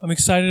I'm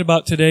excited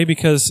about today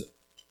because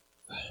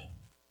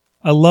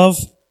I love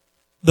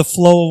the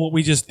flow of what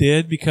we just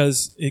did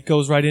because it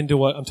goes right into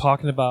what I'm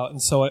talking about. And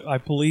so I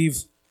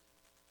believe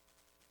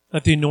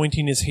that the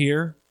anointing is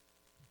here.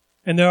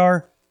 And there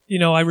are,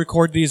 I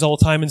record these all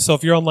the time. And so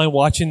if you're online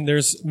watching,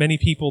 there's many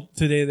people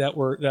today that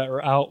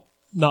are out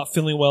not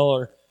feeling well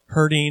or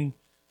hurting,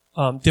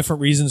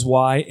 different reasons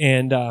why.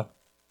 And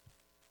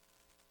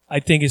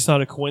I think it's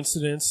not a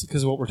coincidence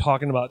because of what we're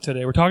talking about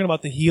today. We're talking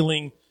about the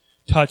healing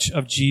touch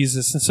of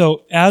Jesus. And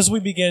so as we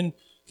begin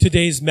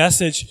today's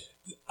message,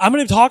 I'm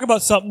going to talk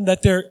about something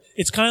that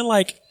it's kind of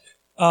like,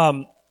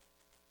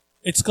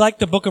 it's like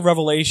the book of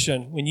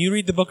Revelation. When you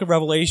read the book of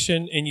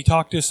Revelation and you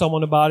talk to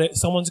someone about it,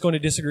 someone's going to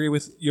disagree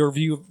with your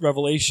view of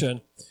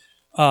Revelation.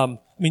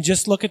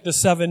 Just look at the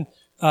 7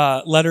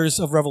 letters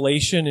of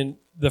Revelation in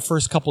the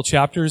first couple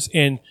chapters,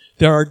 and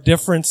there are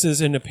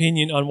differences in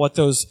opinion on what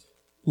those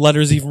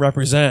letters even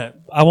represent.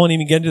 I won't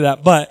even get into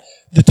that, but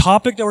the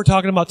topic that we're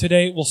talking about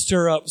today will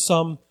stir up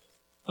some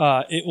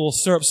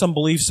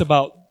beliefs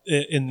about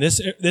in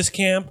this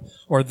camp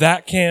or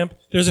that camp.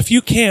 There's a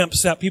few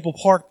camps that people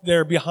park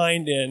their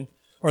behind in,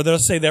 or they'll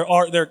say their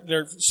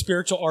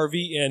spiritual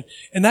RV in,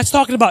 and that's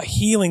talking about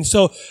healing.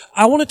 So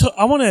I want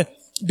to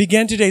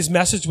begin today's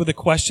message with a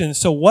question.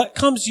 So what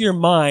comes to your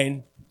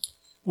mind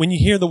when you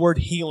hear the word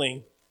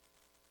healing?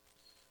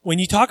 When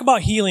you talk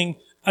about healing,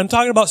 I'm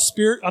talking about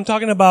spirit. I'm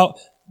talking about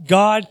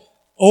God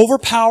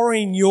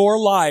overpowering your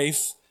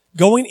life,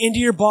 going into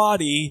your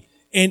body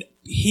and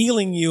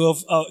healing you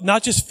of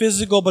not just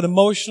physical, but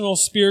emotional,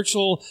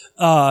 spiritual,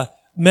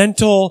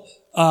 mental,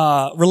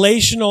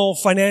 relational,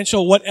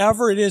 financial,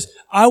 whatever it is.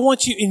 I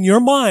want you, in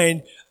your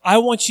mind, I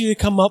want you to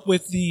come up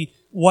with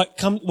what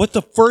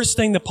the first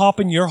thing that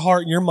pop in your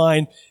heart and your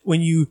mind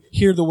when you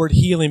hear the word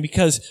healing.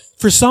 Because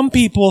for some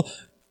people,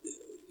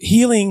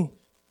 healing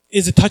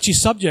is a touchy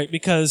subject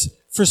because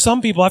for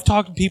some people, I've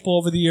talked to people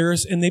over the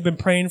years and they've been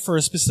praying for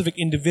a specific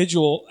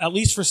individual, at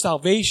least for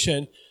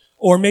salvation,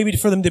 or maybe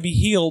for them to be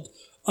healed,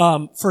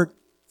 for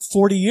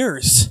 40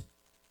 years.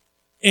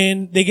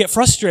 And they get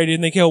frustrated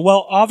and they go,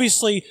 well,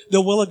 obviously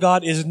the will of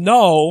God is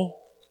no.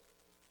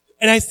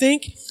 And I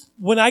think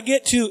when I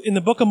get to, in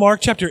the book of Mark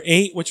chapter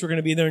 8, which we're going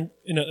to be there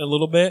in a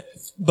little bit,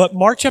 but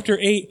Mark chapter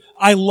 8,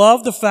 I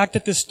love the fact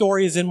that this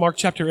story is in Mark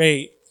chapter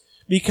 8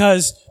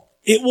 because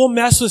it will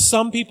mess with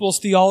some people's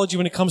theology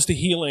when it comes to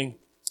healing.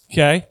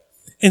 Okay?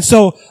 And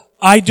so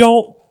I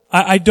don't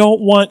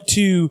want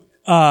to,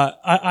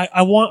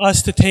 I want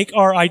us to take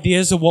our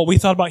ideas of what we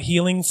thought about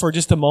healing for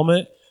just a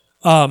moment,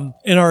 and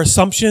our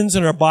assumptions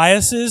and our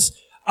biases.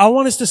 I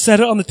want us to set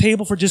it on the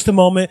table for just a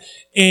moment.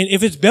 And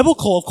if it's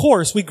biblical, of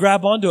course, we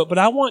grab onto it. But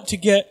I want to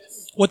get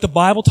what the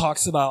Bible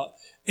talks about.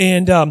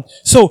 And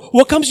so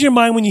what comes to your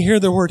mind when you hear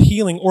the word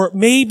healing? Or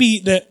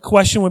maybe the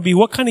question would be,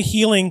 what kind of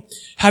healing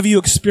have you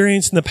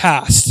experienced in the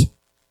past?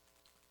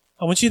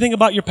 I want you to think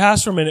about your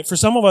past for a minute. For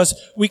some of us,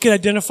 we could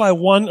identify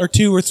 1 or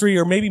 2 or 3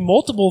 or maybe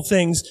multiple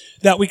things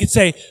that we could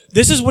say,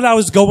 this is what I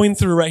was going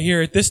through right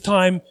here at this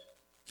time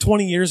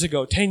 20 years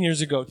ago, 10 years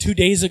ago, 2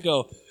 days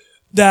ago,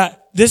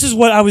 that this is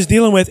what I was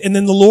dealing with. And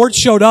then the Lord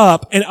showed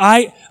up and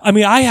I'm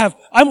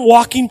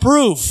walking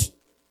proof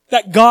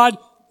that God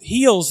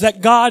heals,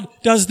 that God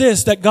does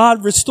this, that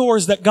God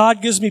restores, that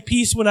God gives me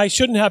peace when I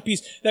shouldn't have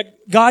peace,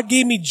 that God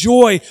gave me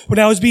joy when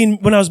I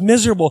was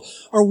miserable.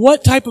 Or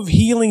what type of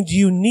healing do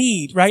you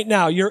need right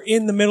now? You're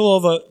in the middle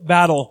of a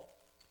battle.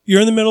 You're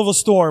in the middle of a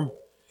storm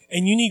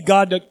and you need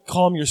God to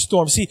calm your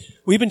storm. See,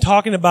 we've been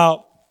talking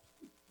about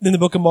in the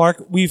book of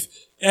Mark,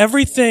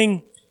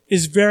 everything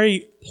is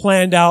very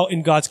planned out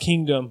in God's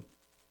kingdom.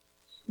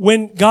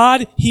 When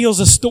God heals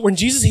when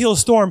Jesus heals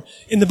a storm,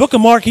 in the book of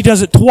Mark, he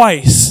does it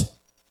twice.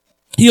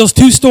 He heals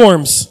 2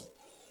 storms.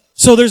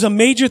 So there's a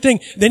major thing.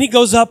 Then he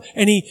goes up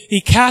and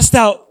he casts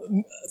out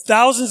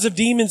thousands of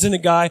demons in a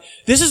guy.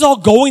 This is all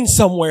going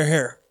somewhere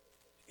here.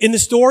 In the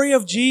story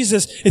of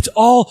Jesus, it's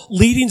all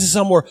leading to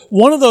somewhere.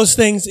 One of those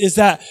things is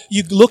that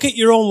you look at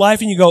your own life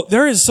and you go,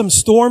 there is some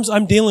storms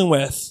I'm dealing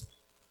with.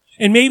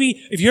 And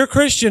maybe if you're a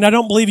Christian, I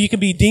don't believe you can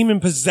be demon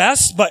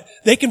possessed, but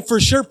they can for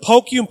sure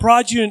poke you and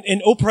prod you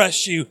and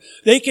oppress you.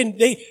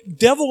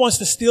 Devil wants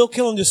to steal,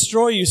 kill, and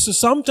destroy you. So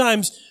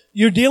sometimes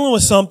you're dealing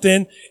with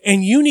something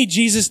and you need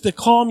Jesus to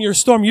calm your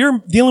storm.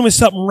 You're dealing with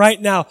something right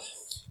now.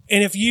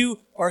 And if you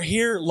are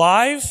here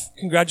live,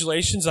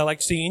 congratulations. I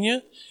like seeing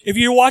you. If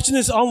you're watching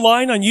this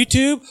online on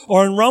YouTube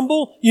or on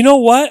Rumble, you know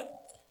what?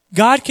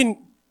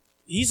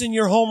 He's in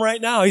your home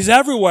right now. He's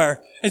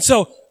everywhere. And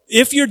so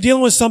if you're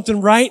dealing with something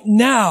right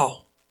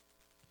now,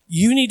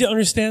 you need to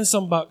understand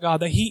something about God,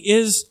 that he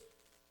is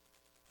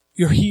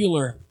your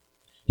healer.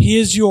 He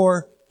is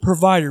your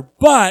provider.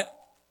 But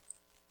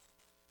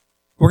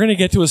we're going to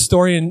get to a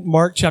story in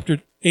Mark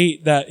chapter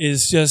 8 that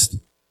is just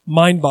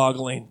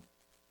mind-boggling.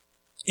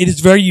 It is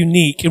very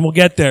unique, and we'll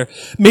get there.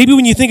 Maybe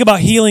when you think about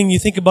healing, you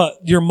think about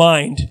your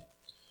mind.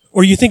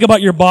 Or you think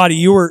about your body.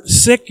 You were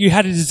sick, you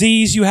had a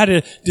disease, you had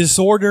a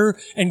disorder,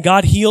 and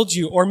God healed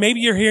you. Or maybe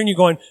you're here and you're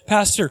going,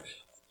 Pastor,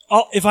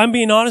 if I'm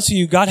being honest with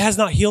you, God has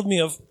not healed me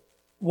of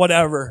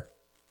whatever.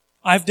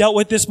 I've dealt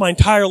with this my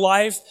entire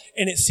life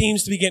and it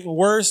seems to be getting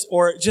worse,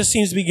 or it just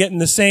seems to be getting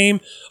the same,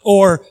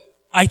 or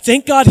I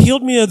think God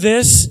healed me of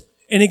this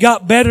and it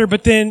got better,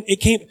 but then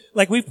it came,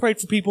 like we've prayed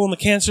for people and the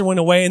cancer went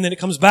away and then it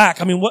comes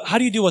back. I mean, how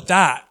do you deal with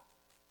that?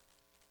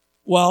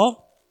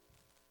 Well,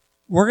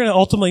 we're going to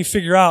ultimately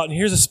figure out, and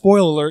here's a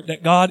spoiler alert,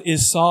 that God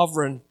is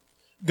sovereign.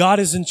 God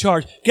is in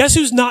charge. Guess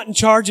who's not in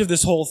charge of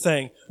this whole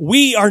thing?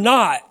 We are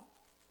not.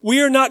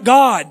 We are not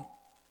God.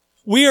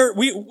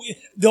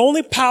 The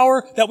only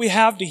power that we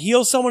have to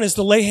heal someone is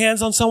to lay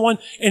hands on someone,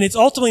 and it's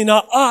ultimately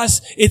not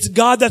us, it's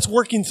God that's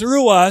working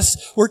through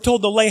us. We're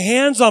told to lay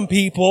hands on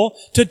people,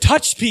 to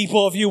touch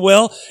people, if you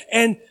will,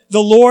 and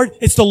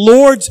it's the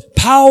Lord's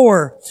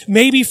power.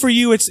 Maybe for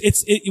you,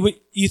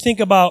 you think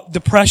about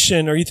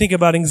depression, or you think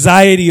about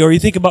anxiety, or you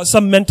think about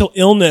some mental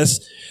illness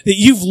that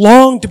you've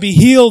longed to be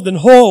healed and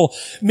whole.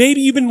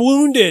 Maybe you've been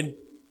wounded.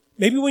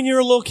 Maybe when you're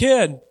a little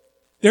kid.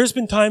 There's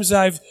been times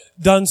that I've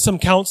done some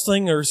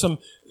counseling or some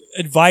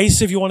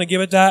advice, if you want to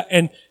give it that,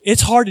 and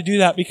it's hard to do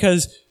that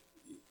because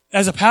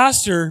as a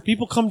pastor,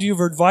 people come to you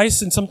for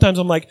advice, and sometimes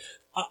I'm like,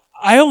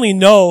 I only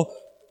know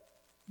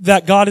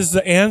that God is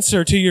the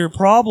answer to your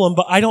problem,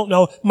 but I don't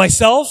know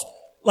myself,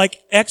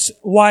 like X,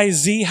 Y,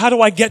 Z. How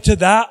do I get to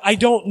that? I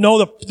don't know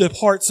the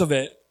parts of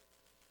it.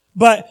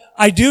 But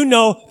I do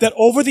know that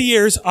over the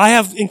years, I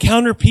have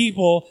encountered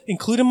people,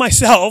 including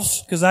myself,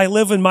 because I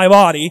live in my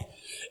body,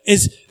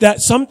 is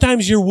that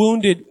sometimes you're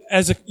wounded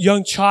as a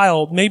young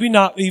child, maybe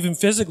not even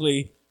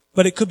physically,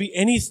 but it could be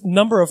any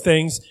number of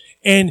things,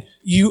 and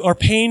you are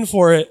paying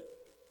for it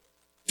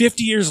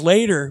 50 years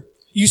later.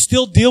 You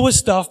still deal with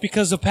stuff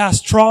because of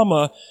past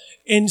trauma.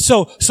 And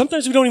so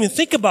sometimes we don't even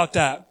think about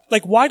that.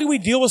 Like, why do we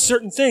deal with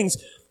certain things?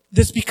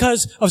 That's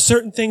because of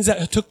certain things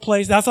that took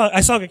place. I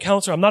sound like a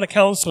counselor. I'm not a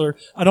counselor.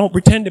 I don't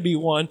pretend to be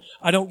one.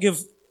 I don't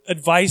give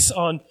advice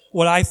on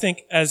what I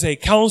think as a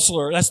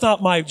counselor. That's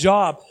not my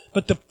job.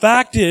 But the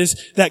fact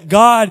is that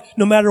God,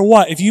 no matter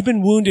what, if you've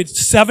been wounded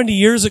 70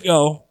 years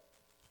ago,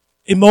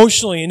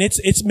 emotionally, and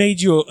it's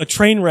made you a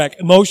train wreck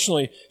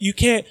emotionally,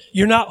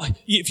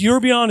 if you're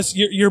being honest,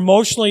 you're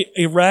emotionally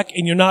a wreck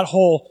and you're not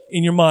whole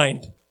in your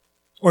mind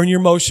or in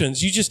your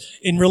emotions.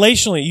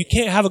 Relationally, you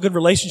can't have a good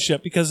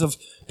relationship because of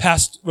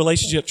past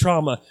relationship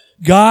trauma.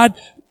 God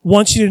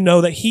wants you to know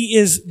that He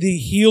is the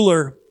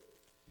healer.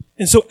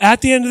 And so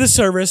at the end of the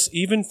service,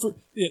 even for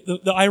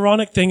the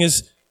ironic thing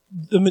is,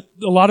 a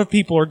lot of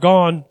people are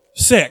gone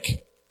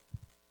sick,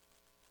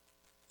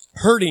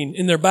 hurting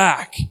in their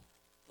back.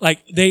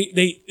 Like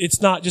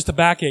it's not just a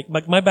backache.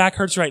 Like my back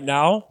hurts right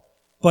now,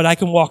 but I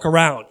can walk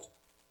around,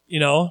 you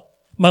know.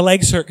 My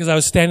legs hurt because I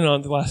was standing on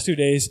it the last 2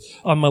 days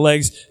on my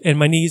legs, and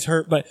my knees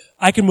hurt, but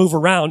I can move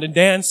around and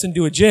dance and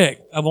do a jig.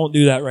 I won't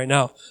do that right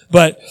now.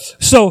 But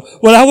so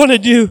what I want to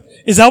do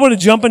is I want to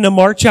jump into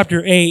Mark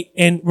chapter 8,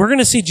 and we're going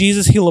to see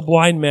Jesus heal a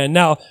blind man.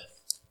 Now,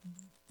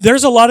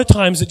 there's a lot of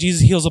times that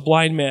Jesus heals a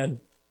blind man.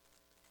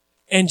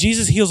 And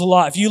Jesus heals a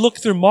lot. If you look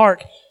through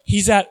Mark,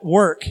 He's at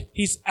work.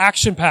 He's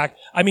action-packed.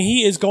 I mean,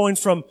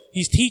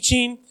 he's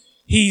teaching,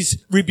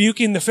 he's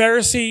rebuking the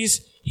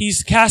Pharisees,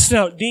 he's casting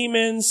out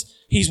demons,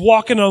 he's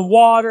walking on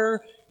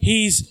water,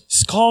 he's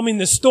calming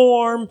the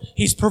storm,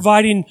 he's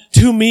providing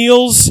 2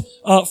 meals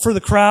for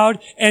the crowd.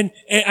 And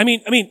I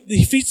mean,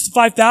 he feeds the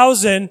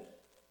 5,000,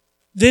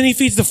 then he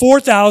feeds the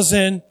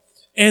 4,000,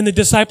 and the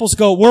disciples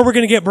go, where are we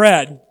going to get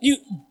bread? You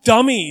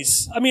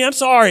dummies. I mean, I'm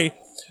sorry,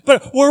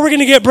 but where are we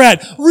going to get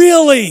bread?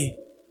 Really?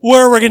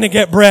 Where are we going to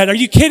get bread? Are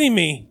you kidding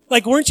me?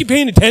 Like, weren't you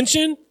paying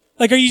attention?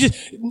 Like,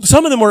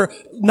 some of them were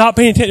not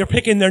paying attention. They're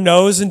picking their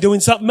nose and doing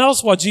something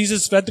else while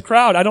Jesus fed the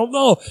crowd. I don't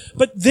know.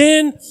 But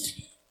then,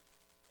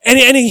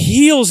 and He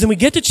heals, and we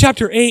get to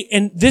chapter 8,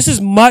 and this is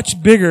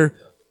much bigger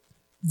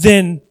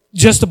than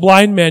just a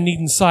blind man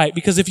needing sight.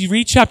 Because if you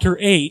read chapter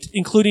 8,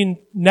 including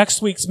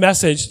next week's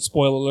message,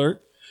 spoiler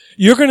alert,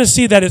 you're going to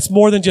see that it's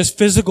more than just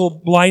physical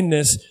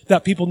blindness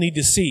that people need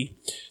to see.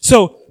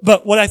 So,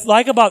 but what I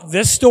like about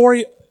this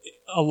story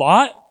a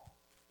lot,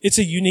 it's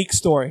a unique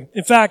story.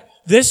 In fact,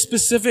 this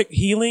specific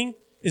healing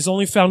is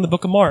only found in the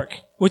book of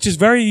Mark, which is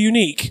very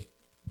unique.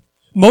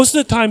 Most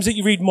of the times that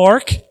you read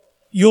Mark,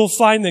 you'll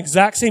find the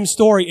exact same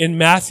story in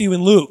Matthew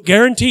and Luke.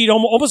 Guaranteed,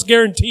 almost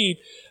guaranteed.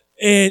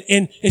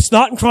 And it's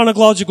not in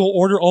chronological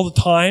order all the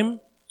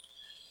time.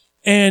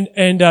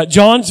 And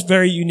John's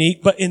very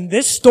unique, but in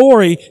this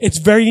story, it's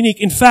very unique.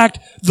 In fact,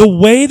 the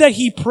way that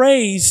he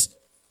prays,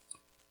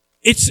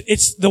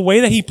 it's the way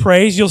that he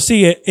prays, you'll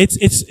see it.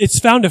 It's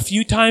found a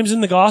few times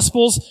in the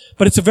Gospels,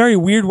 but it's a very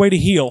weird way to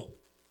heal.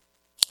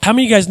 How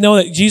many of you guys know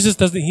that Jesus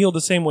doesn't heal the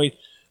same way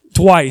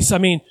twice? I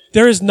mean,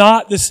 there is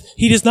not this,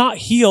 He does not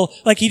heal,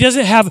 like He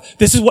doesn't have,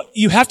 this is what,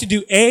 you have to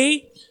do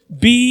A,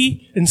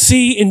 B, and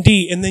C, and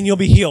D, and then you'll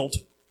be healed.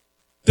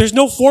 There's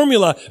no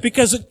formula,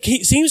 because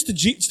it seems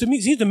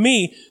to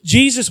me,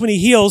 Jesus, when He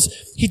heals,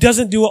 He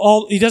doesn't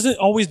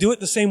always do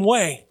it the same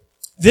way.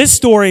 This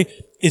story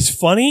is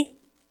funny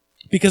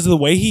because of the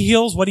way He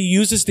heals, what He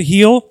uses to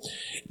heal.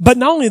 But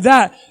not only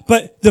that,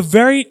 but the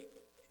very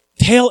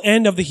tail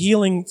end of the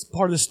healing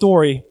part of the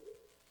story,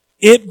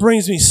 it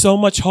brings me so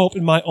much hope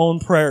in my own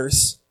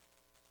prayers.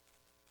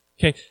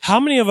 Okay. How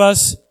many of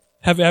us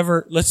have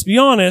ever, let's be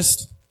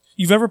honest,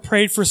 you've ever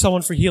prayed for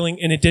someone for healing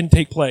and it didn't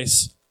take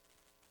place?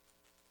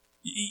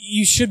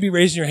 You should be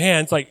raising your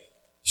hands like,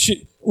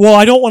 well,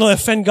 I don't want to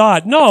offend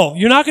God. No,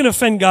 you're not going to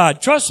offend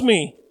God. Trust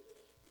me.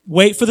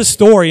 Wait for the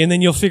story and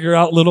then you'll figure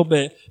out a little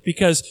bit,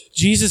 because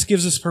Jesus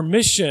gives us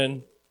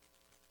permission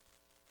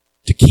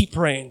to keep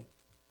praying,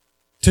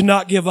 to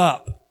not give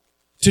up,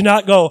 to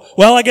not go,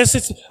 well, I guess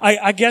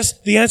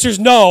the answer is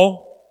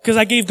no, because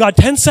I gave God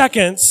 10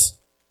 seconds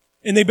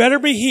and they better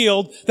be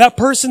healed. That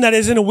person that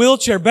is in a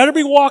wheelchair better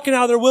be walking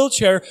out of their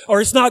wheelchair or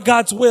it's not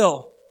God's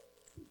will.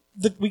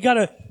 We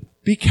gotta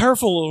be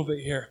careful a little bit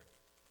here.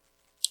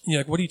 You're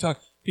like, what are you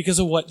talking? Because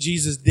of what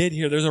Jesus did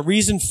here. There's a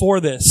reason for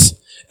this.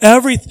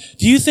 Do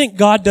you think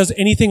God does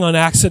anything on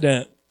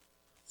accident?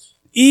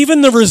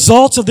 Even the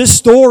results of this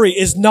story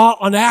is not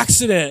on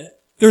accident.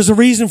 There's a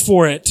reason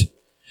for it.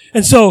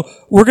 And so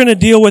we're going to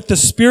deal with the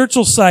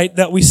spiritual side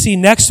that we see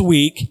next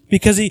week,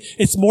 because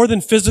it's more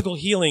than physical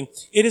healing.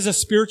 It is a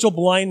spiritual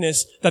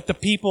blindness that the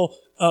people,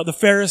 the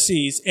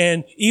Pharisees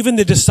and even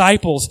the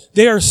disciples,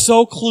 they are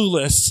so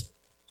clueless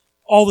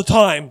all the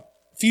time.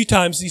 A few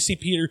times you see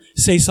Peter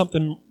say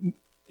something,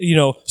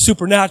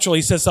 supernatural.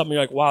 He says something,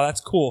 you're like, wow,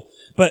 that's cool.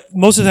 But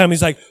most of the time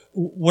he's like,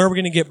 where are we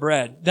going to get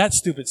bread? That's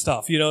stupid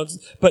stuff,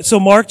 But so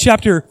Mark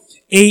chapter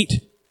 8,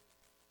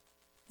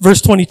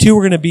 verse 22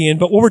 we're going to be in.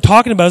 But what we're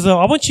talking about is,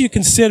 I want you to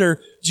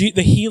consider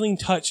the healing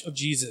touch of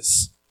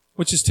Jesus,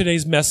 which is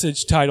today's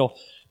message title,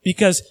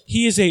 because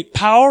he is a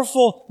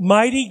powerful,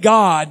 mighty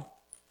God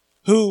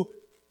who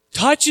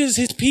touches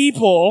his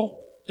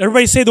people.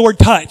 Everybody say the word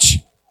touch.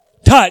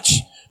 Touch.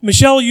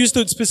 Michelle used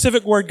the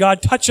specific word,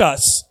 God, touch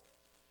us.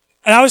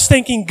 And I was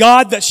thanking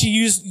God that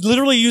she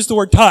literally used the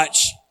word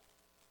touch,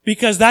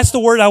 because that's the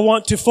word I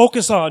want to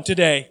focus on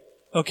today.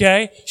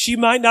 Okay? She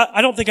might not,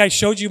 I don't think I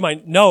showed you my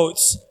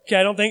notes.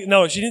 Okay,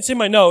 no, she didn't see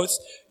my notes.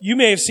 You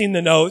may have seen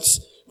the notes,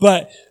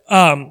 but,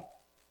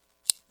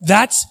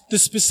 that's the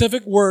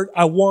specific word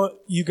I want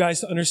you guys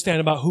to understand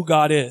about who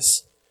God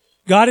is.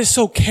 God is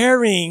so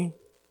caring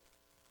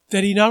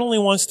that he not only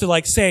wants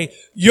to say,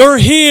 you're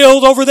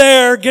healed over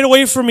there, get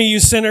away from me, you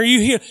sinner, you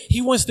healed.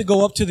 He wants to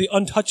go up to the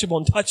untouchable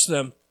and touch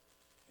them.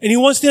 And he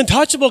wants the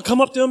untouchable to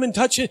come up to him and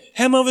touch the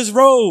hem of his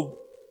robe.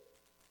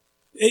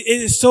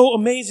 It is so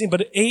amazing.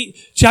 But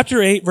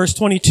chapter 8, verse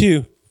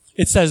 22,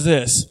 it says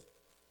this.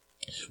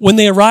 When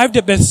they arrived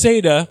at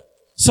Bethsaida,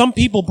 some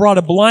people brought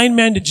a blind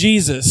man to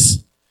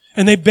Jesus,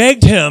 and they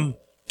begged him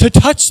to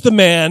touch the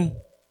man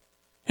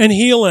and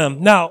heal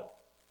him. Now,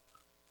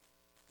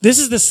 this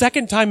is the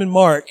second time in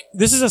Mark.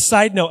 This is a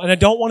side note, and I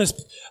don't want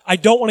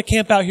to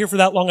camp out here for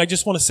that long. I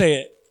just want to say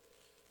it.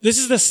 This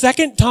is the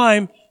second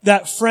time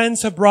that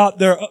friends have brought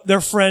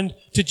their friend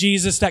to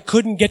Jesus that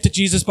couldn't get to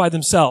Jesus by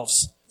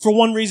themselves for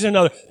one reason or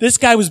another. This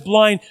guy was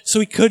blind, so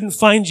he couldn't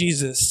find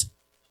Jesus.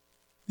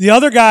 The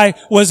other guy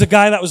was a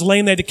guy that was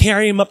lame. They had to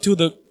carry him up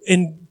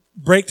and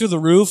break through the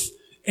roof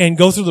and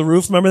go through the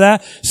roof. Remember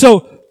that?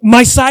 So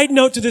my side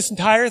note to this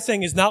entire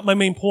thing is not my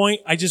main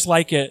point. I just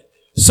like it.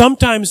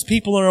 Sometimes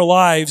people in our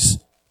lives,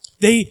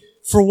 they,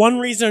 for one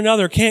reason or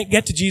another, can't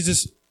get to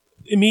Jesus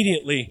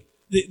immediately.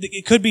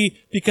 It could be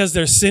because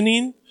they're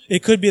sinning.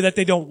 It could be that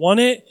they don't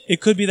want it.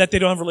 It could be that they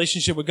don't have a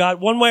relationship with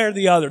God. One way or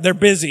the other. They're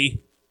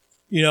busy.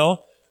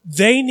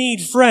 They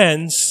need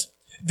friends.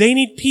 They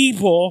need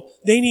people.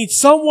 They need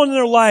someone in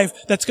their life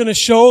that's going to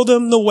show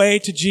them the way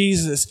to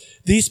Jesus.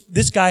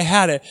 This guy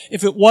had it.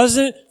 If it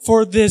wasn't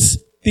for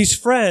these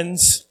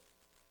friends,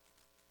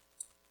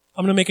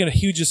 I'm going to make a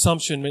huge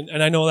assumption,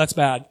 and I know that's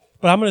bad,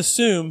 but I'm going to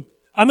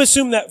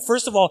assume that,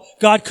 first of all,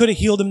 God could have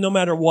healed him no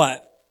matter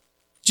what.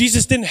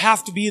 Jesus didn't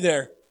have to be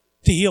there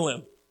to heal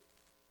him.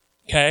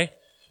 Okay?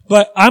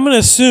 But I'm going to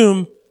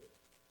assume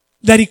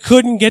that he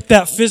couldn't get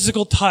that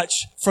physical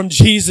touch from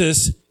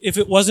Jesus if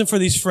it wasn't for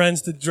these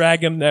friends to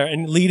drag him there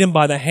and lead him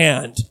by the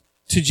hand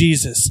to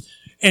Jesus.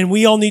 And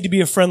we all need to be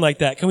a friend like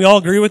that. Can we all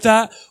agree with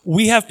that?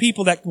 We have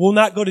people that will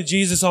not go to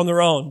Jesus on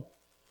their own.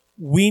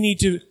 We need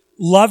to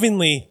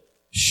lovingly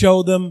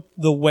show them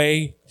the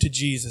way to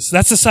Jesus.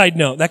 That's a side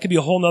note. That could be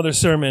a whole nother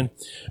sermon.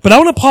 But I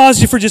want to pause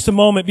here for just a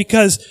moment,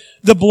 because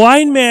the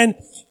blind man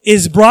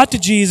is brought to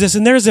Jesus,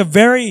 and there's a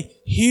very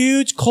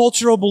huge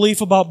cultural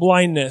belief about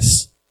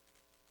blindness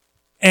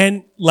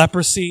and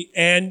leprosy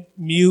and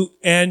mute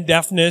and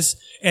deafness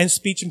and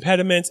speech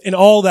impediments and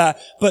all that.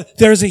 But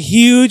there's a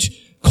huge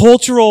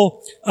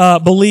cultural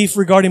belief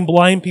regarding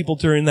blind people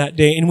during that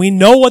day. And we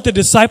know what the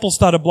disciples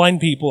thought of blind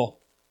people.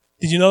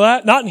 Did you know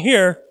that? Not in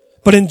here,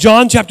 but in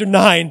John chapter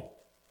 9.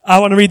 I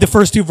want to read the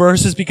first two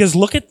verses, because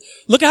look at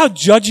how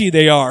judgy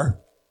they are.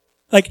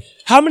 Like,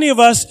 how many of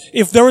us,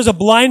 if there was a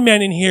blind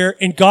man in here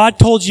and God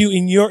told you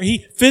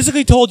he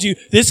physically told you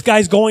this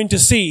guy's going to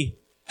see,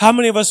 how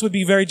many of us would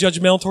be very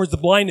judgmental towards the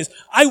blindness?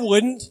 I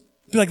wouldn't.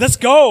 Be like, let's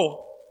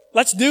go.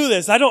 Let's do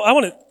this. I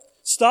want to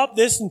stop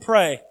this and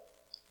pray.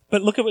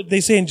 But look at what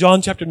they say in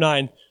John chapter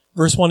 9,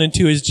 verse 1 and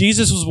 2. As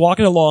Jesus was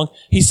walking along,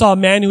 he saw a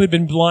man who had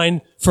been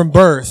blind from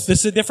birth. This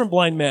is a different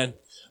blind man.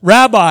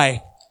 Rabbi,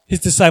 his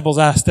disciples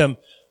asked him,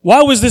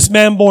 why was this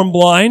man born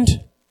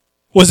blind?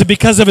 Was it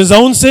because of his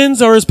own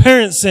sins or his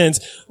parents' sins?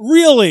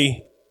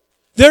 Really?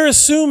 They're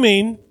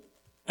assuming,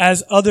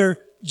 as other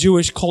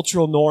Jewish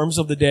cultural norms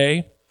of the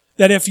day,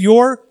 that if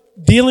you're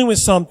dealing with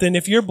something,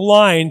 if you're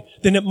blind,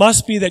 then it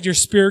must be that you're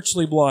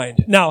spiritually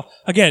blind. Now,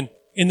 again,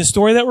 in the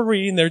story that we're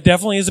reading, there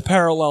definitely is a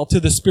parallel to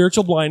the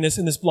spiritual blindness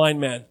in this blind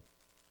man.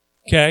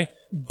 Okay?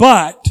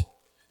 But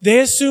they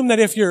assume that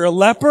if you're a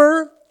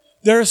leper,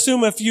 they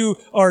assume if you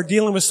are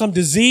dealing with some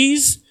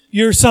disease,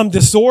 you're some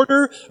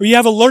disorder, or you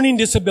have a learning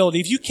disability.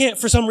 If you can't,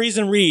 for some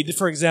reason, read,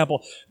 for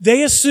example,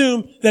 they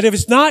assume that if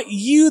it's not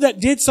you that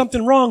did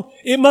something wrong,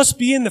 it must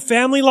be in the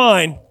family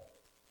line.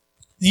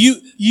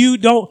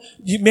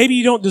 Maybe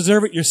you don't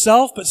deserve it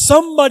yourself, but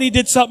somebody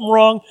did something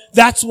wrong.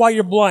 That's why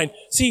you're blind.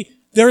 See,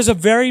 there's a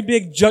very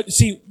big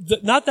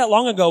not that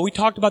long ago, we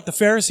talked about the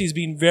Pharisees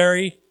being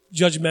very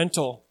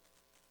judgmental.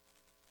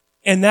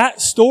 And that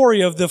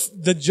story of the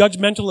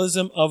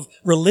judgmentalism of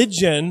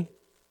religion,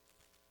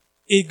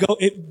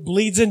 it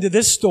bleeds into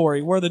this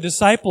story where the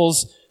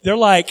disciples, they're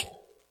like,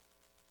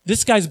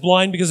 this guy's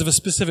blind because of a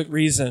specific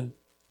reason.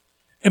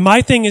 And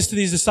my thing is to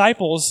these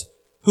disciples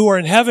who are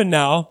in heaven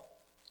now,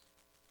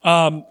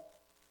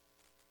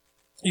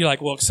 you're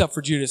like, well, except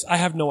for Judas. I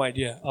have no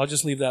idea. I'll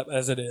just leave that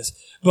as it is.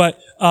 But,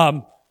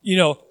 I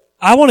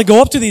want to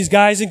go up to these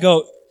guys and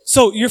go,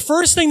 so your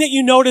first thing that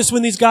you notice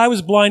when this guy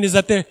was blind is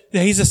that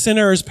he's a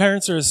sinner or his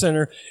parents are a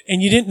sinner,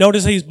 and you didn't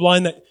notice that he's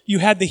blind, that you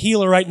had the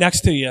healer right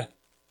next to you.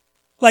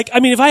 Like,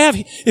 I mean, if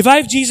I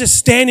have Jesus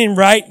standing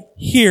right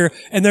here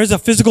and there's a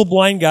physical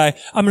blind guy,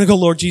 I'm going to go,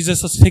 Lord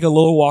Jesus, let's take a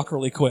little walk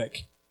really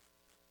quick.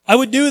 I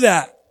would do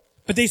that.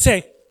 But they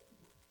say,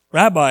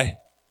 Rabbi,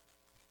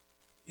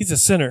 he's a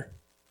sinner.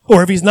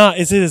 Or if he's not,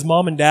 is it his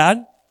mom and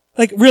dad?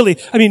 Like, really,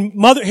 I mean,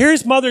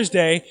 here's Mother's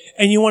Day,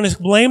 and you want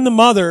to blame the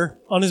mother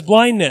on his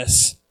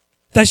blindness.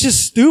 That's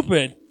just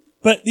stupid.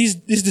 But these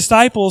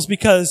disciples,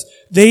 because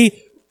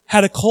they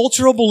had a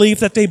cultural belief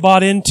that they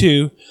bought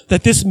into,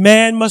 that this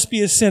man must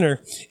be a sinner.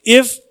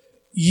 If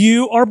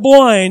you are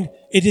blind,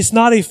 it is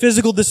not a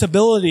physical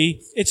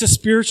disability, it's a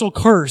spiritual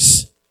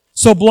curse.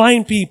 So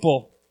blind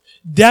people,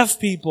 deaf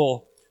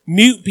people,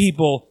 mute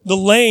people, the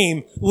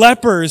lame,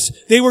 lepers,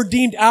 they were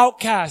deemed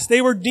outcasts.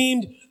 They were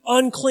deemed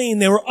unclean.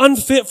 They were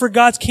unfit for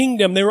God's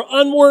kingdom. They were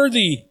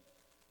unworthy.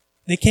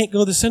 They can't go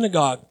to the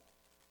synagogue.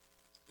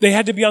 They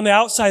had to be on the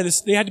outside of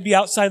this. They had to be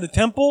outside the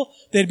temple.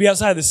 They had to be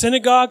outside of the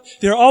synagogue.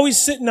 They were always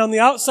sitting on the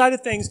outside of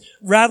things,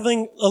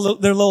 rattling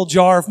their little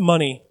jar of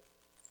money.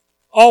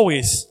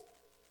 Always.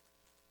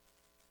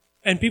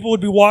 And people would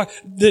be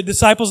the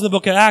disciples in the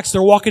book of Acts,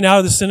 they're walking out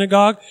of the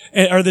synagogue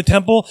or the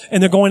temple,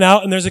 and they're going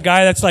out, and there's a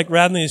guy that's like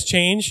rattling his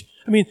change.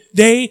 I mean,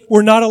 they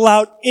were not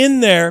allowed in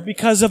there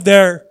because of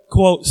their,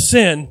 quote,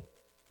 sin.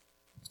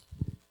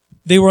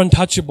 They were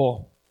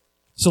untouchable.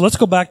 So let's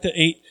go back to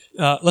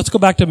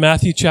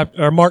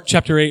Mark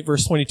chapter 8,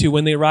 verse 22.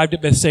 When they arrived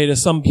at Bethsaida,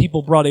 some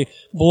people brought a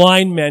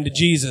blind man to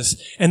Jesus,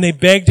 and they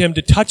begged him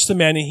to touch the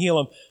man and heal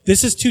him.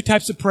 This is two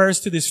types of prayers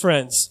to these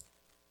friends.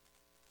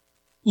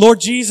 Lord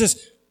Jesus,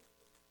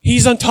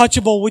 he's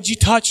untouchable. Would you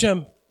touch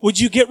him? Would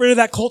you get rid of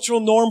that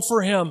cultural norm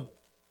for him?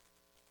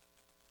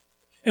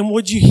 And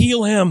would you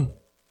heal him?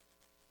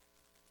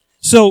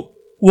 So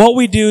what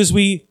we do is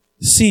we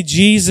see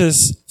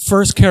Jesus'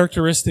 first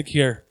characteristic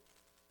here.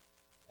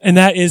 And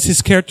that is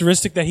his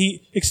characteristic that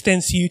he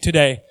extends to you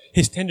today,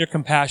 his tender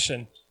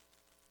compassion.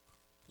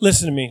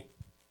 Listen to me.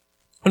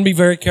 I'm going to be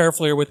very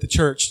careful here with the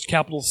church,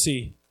 capital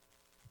C.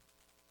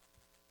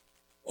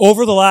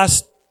 Over the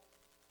last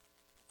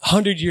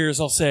 100 years,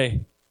 I'll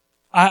say,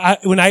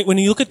 when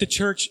you look at the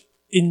church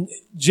in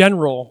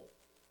general,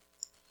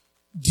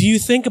 do you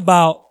think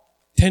about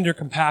tender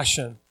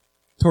compassion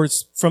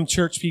from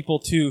church people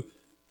to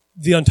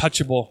the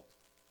untouchable?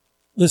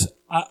 Listen,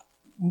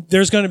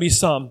 there's going to be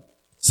some.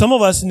 Some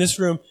of us in this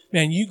room,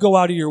 man, you go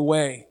out of your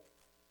way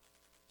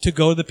to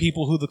go to the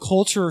people who the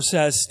culture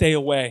says stay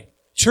away.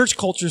 Church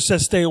culture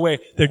says stay away.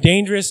 They're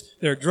dangerous.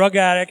 They're a drug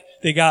addict.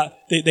 They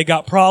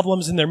got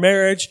problems in their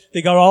marriage.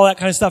 They got all that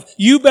kind of stuff.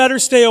 You better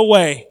stay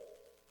away.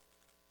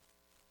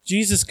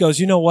 Jesus goes,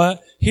 you know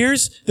what?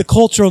 Here's the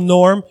cultural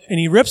norm, and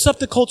he rips up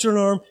the cultural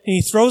norm and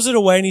he throws it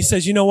away and he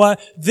says, you know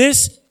what?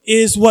 This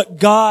is what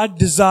God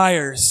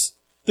desires.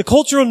 The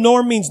cultural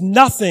norm means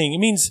nothing. It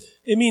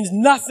means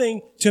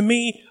nothing to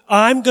me.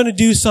 I'm going to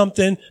do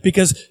something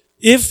because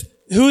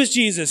who is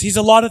Jesus? He's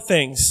a lot of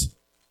things.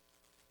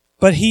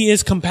 But he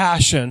is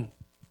compassion.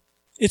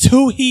 It's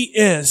who he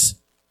is.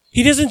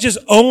 He doesn't just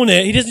own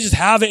it. He doesn't just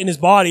have it in his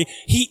body.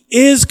 He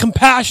is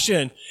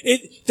compassion.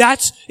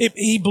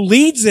 He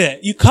bleeds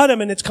it. You cut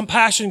him and it's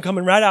compassion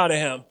coming right out of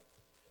him.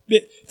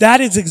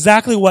 That is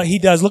exactly what he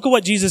does. Look at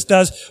what Jesus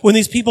does when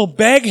these people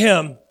beg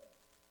him.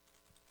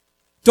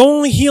 Don't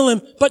only heal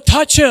him, but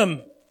touch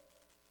him.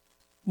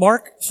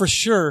 Mark, for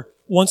sure,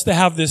 wants to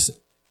have this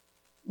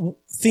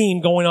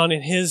theme going on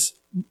in his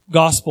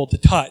gospel to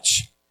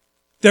touch.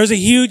 There is a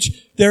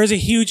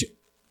huge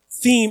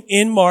theme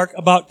in Mark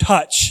about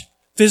touch,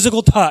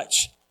 physical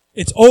touch.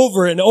 It's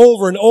over and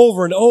over and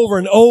over and over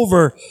and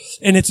over.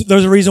 And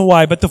there's a reason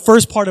why. But the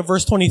first part of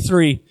verse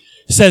 23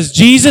 says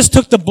Jesus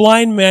took the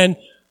blind man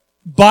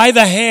by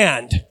the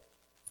hand.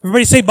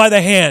 Everybody say by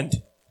the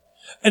hand.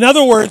 In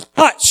other words,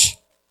 touch.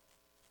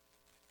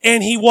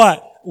 And he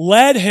what?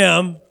 Led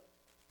him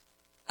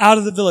out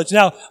of the village.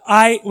 Now,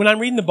 when I'm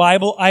reading the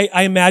Bible,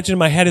 I imagine in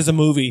my head as a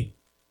movie.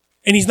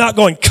 And he's not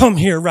going, come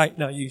here right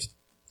now.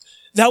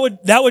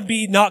 That would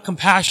be not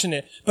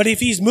compassionate. But if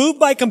he's moved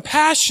by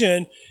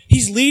compassion,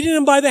 he's leading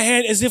him by the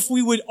hand as if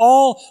we would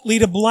all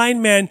lead a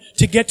blind man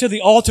to get to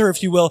the altar,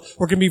 if you will.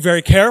 We're going to be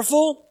very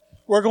careful.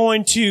 We're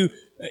going to,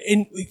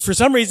 for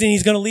some reason,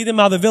 he's going to lead him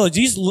out of the village.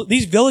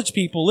 These village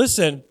people,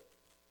 listen,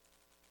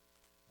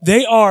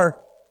 they are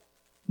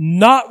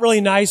not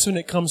really nice when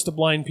it comes to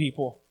blind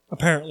people,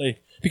 apparently.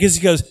 Because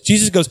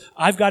Jesus goes,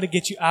 I've got to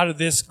get you out of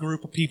this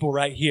group of people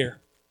right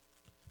here.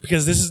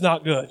 Because this is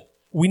not good.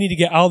 We need to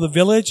get out of the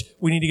village.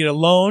 We need to get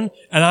alone.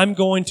 And I'm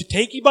going to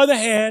take you by the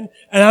hand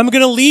and I'm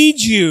going to lead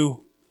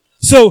you.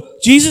 So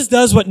Jesus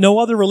does what no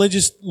other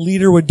religious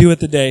leader would do at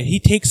the day. He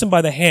takes them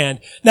by the hand.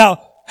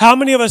 Now, how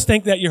many of us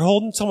think that you're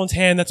holding someone's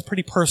hand that's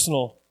pretty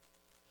personal?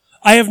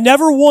 I have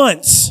never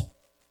once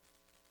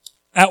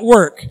at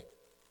work,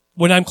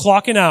 when I'm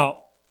clocking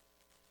out,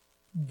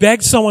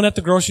 begged someone at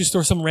the grocery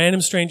store, some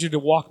random stranger, to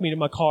walk me to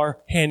my car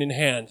hand in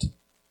hand.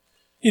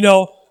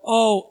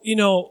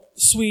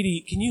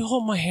 Sweetie, can you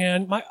hold my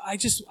hand? I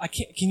just want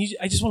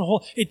to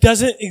hold.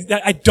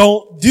 I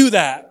don't do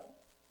that.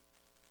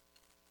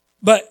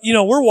 But,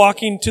 we're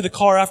walking to the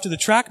car after the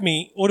track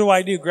meet. What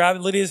do? Grab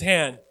Lydia's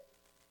hand.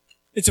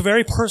 It's a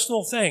very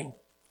personal thing.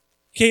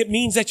 Okay, it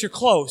means that you're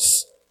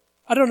close.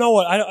 I don't know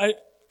what,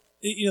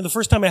 the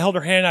first time I held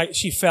her hand,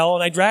 she fell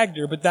and I dragged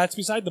her, but that's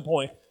beside the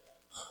point.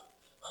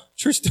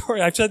 True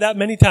story. I've said that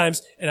many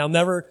times, and I'll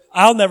never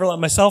let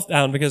myself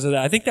down because of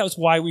that. I think that was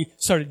why we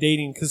started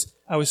dating, because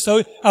I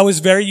was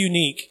very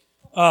unique.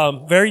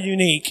 Very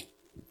unique.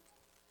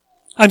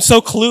 I'm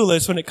so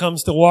clueless when it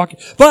comes to walking.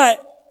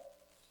 But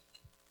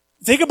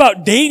think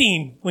about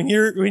dating. When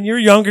you're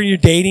younger, you're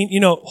dating,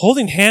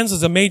 holding hands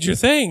is a major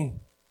thing.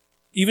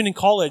 Even in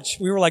college,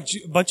 we were like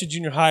a bunch of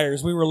junior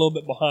hires. We were a little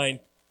bit behind.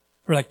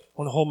 We're like,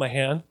 want to hold my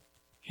hand?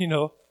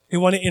 You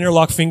want to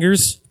interlock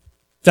fingers?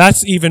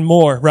 That's even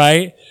more,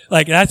 right?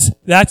 Like that's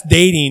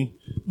dating.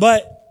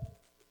 But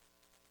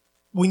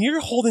when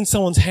you're holding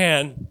someone's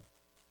hand,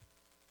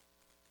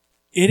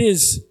 it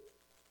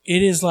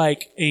is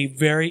like a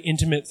very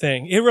intimate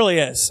thing. It really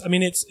is. I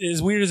mean, it's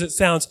as weird as it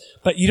sounds,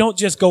 but you don't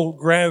just go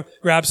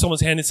grab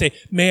someone's hand and say,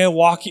 may I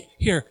walk you?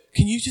 Here,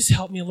 can you just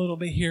help me a little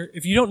bit here?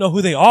 If you don't know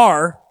who they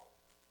are,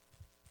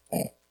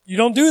 you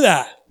don't do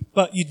that.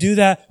 But you do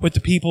that with the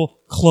people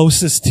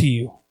closest to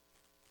you.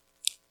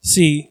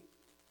 See,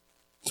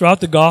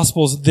 throughout the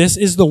Gospels, this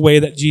is the way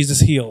that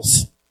Jesus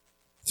heals.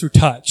 Through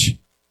touch.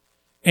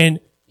 And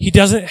he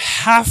doesn't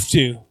have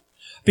to.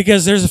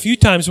 Because there's a few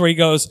times where he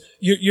goes,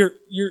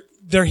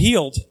 they're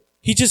healed.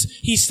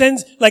 He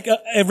sends like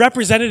a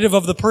representative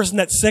of the person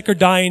that's sick or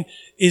dying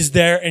is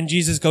there, and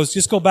Jesus goes,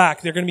 just go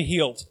back. They're going to be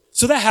healed.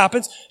 So that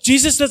happens.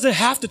 Jesus doesn't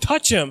have to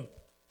touch him.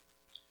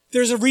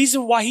 There's a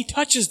reason why he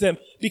touches them,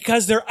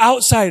 because they're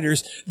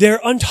outsiders. They're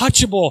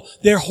untouchable.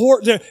 They're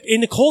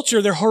in the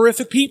culture, they're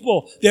horrific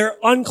people. They're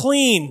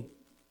unclean.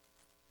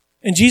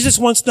 And Jesus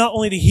wants not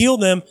only to heal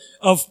them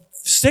of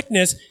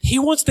sickness, he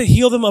wants to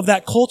heal them of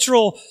that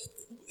cultural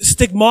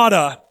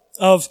stigmata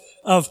of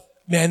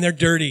man, they're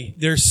dirty,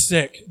 they're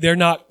sick, they're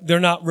not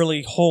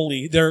really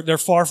holy, they're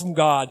far from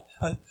God.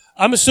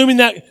 I'm assuming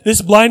that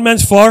this blind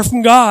man's far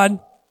from God.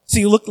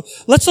 See,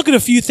 let's look at a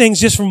few things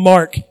just from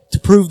Mark to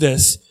prove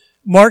this.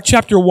 Mark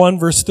chapter 1,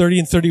 verse 30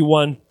 and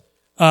 31.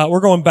 We're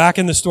going back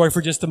in the story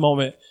for just a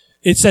moment.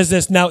 It says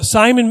this, now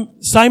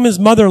Simon's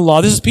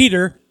mother-in-law, this is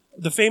Peter,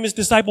 the famous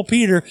disciple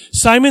Peter,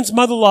 Simon's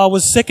mother-in-law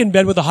was sick in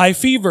bed with a high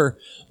fever.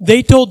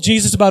 They told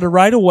Jesus about it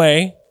right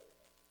away.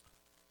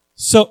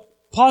 So,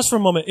 pause for a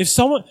moment.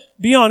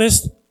 Be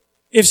honest,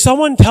 if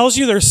someone tells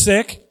you they're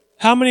sick,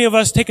 how many of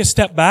us take a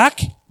step back?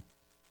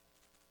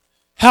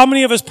 How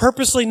many of us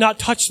purposely not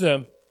touch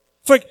them?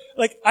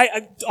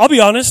 I'll be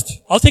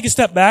honest, I'll take a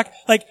step back.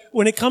 Like,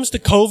 when it comes to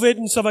COVID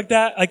and stuff like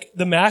that, like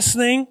the mask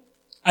thing,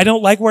 I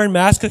don't like wearing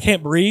masks, I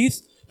can't breathe.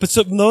 But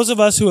so those of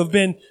us who have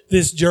been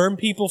this germ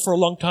people for a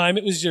long time,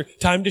 it was your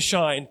time to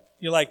shine.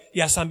 You're like,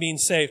 yes, I'm being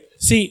safe.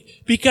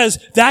 See, because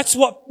that's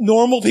what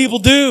normal people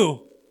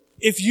do.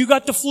 If you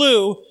got the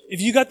flu,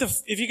 if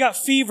you got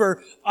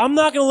fever, I'm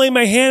not going to lay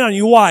my hand on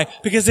you. Why?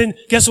 Because then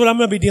guess what I'm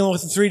going to be dealing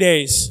with in 3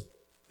 days?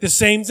 The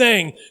same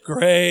thing.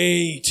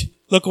 Great.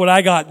 Look what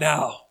I got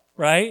now.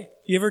 Right?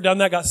 You ever done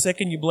that? Got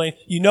sick and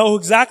you know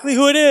exactly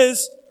who it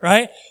is,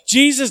 right?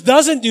 Jesus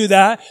doesn't do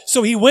that.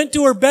 So he went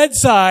to her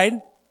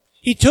bedside.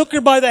 He took her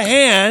by the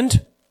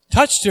hand,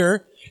 touched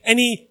her, and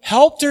he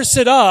helped her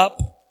sit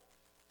up.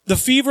 The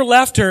fever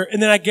left her,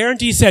 and then I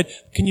guarantee he said,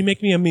 can you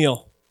make me a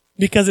meal?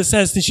 Because it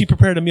says that she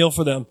prepared a meal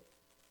for them.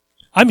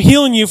 I'm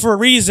healing you for a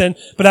reason,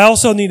 but I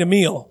also need a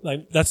meal.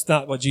 Like, that's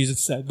not what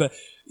Jesus said, but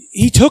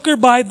he took her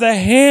by the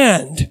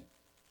hand.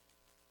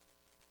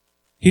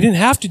 He didn't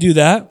have to do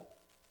that.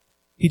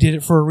 He did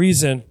it for a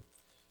reason.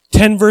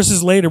 10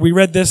 verses later, we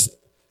read this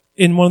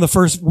in one of the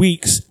first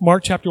weeks,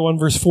 Mark chapter 1,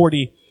 verse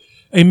 40.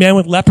 A man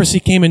with leprosy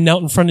came and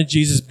knelt in front of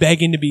Jesus,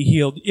 begging to be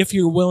healed. If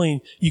you're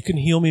willing, you can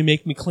heal me,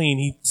 make me clean.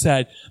 He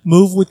said,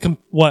 move with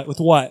what? With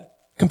what?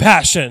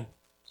 Compassion.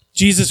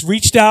 Jesus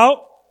reached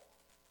out,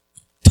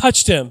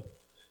 touched him.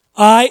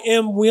 I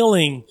am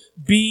willing.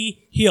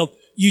 Be healed.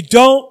 You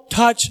don't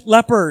touch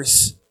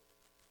lepers.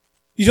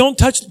 You don't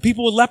touch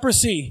people with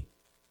leprosy.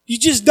 You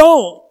just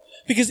don't.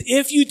 Because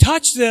if you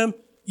touch them,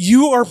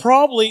 you are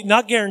probably,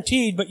 not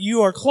guaranteed, but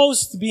you are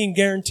close to being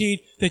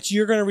guaranteed that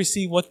you're going to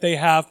receive what they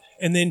have,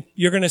 and then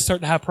you're going to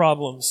start to have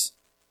problems.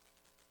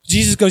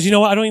 Jesus goes, you know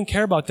what? I don't even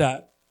care about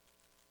that.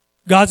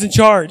 God's in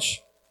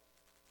charge.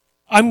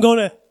 I'm going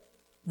to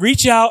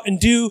reach out and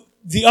do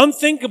the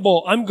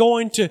unthinkable. I'm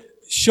going to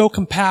show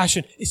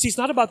compassion. You see, it's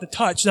not about the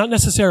touch, not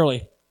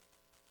necessarily.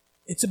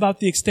 It's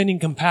about the extending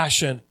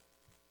compassion.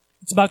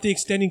 It's about the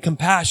extending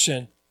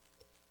compassion.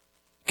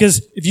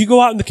 Because if you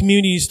go out in the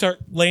community, you start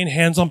laying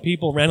hands on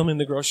people randomly in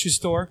the grocery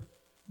store,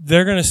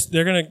 they're gonna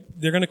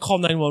call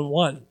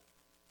 911.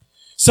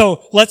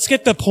 So let's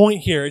get the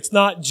point here. It's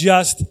not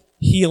just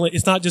healing.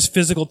 It's not just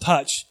physical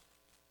touch.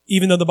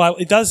 Even though the Bible,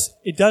 it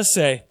does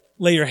say,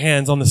 lay your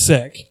hands on the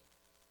sick.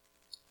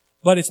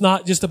 But it's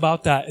not just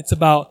about that. It's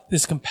about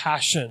this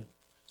compassion.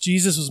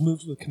 Jesus was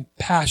moved with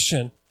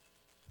compassion.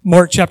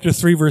 Mark chapter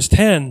 3 verse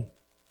 10.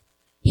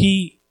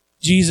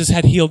 Jesus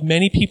had healed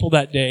many people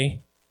that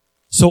day.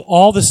 So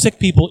all the sick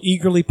people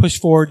eagerly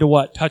pushed forward to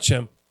what? Touch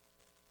him.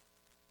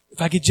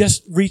 If I could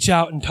just reach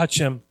out and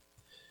touch him.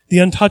 The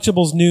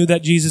untouchables knew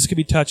that Jesus could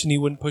be touched and he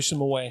wouldn't push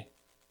them away.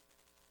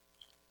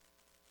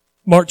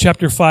 Mark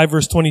chapter 5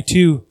 verse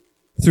 22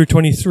 through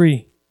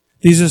 23.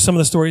 These are some of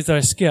the stories that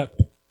I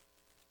skipped.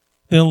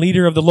 The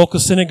leader of the local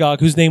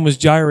synagogue, whose name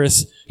was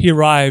Jairus, he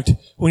arrived.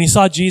 When he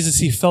saw Jesus,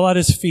 he fell at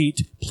his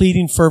feet,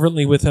 pleading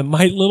fervently with him.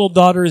 My little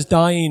daughter is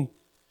dying,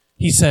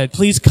 he said.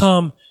 Please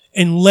come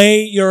and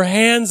lay your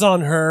hands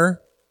on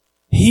her,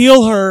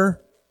 heal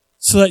her,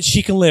 so that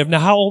she can live.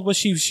 Now, how old was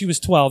she? She was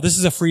 12. This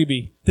is a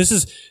freebie.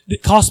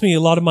 It cost me a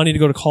lot of money to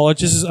go to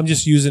college. I'm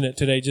just using it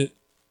today to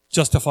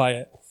justify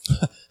it.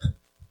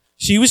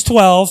 She was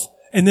 12,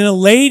 and then a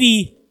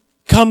lady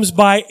comes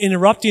by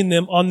interrupting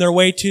them on their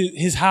way to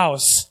his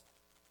house.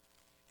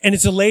 And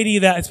it's a lady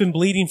that has been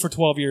bleeding for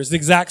 12 years, the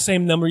exact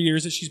same number of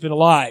years that she's been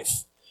alive.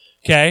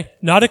 Okay?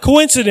 Not a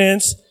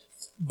coincidence,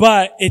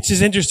 but it's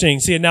just interesting.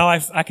 See, now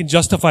I can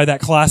justify that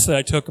class that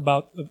I took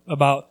about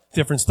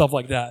different stuff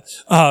like that.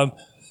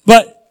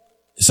 But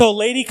so a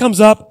lady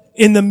comes up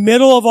in the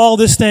middle of all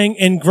this thing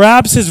and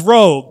grabs his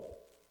robe.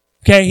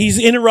 Okay? He's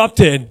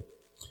interrupted.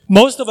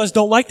 Most of us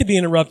don't like to be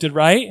interrupted,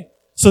 right?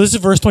 So this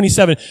is verse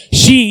 27.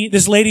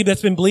 This lady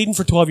that's been bleeding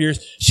for 12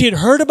 years, she had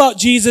heard about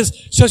Jesus,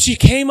 so she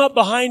came up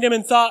behind him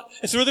and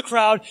through the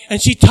crowd,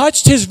 and she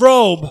touched his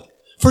robe.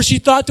 For she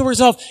thought to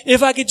herself,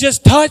 if I could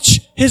just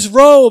touch his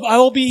robe, I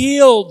will be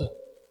healed.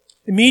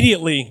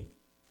 Immediately,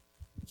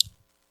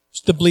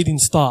 the bleeding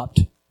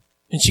stopped,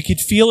 and she could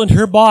feel in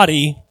her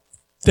body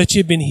that she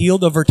had been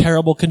healed of her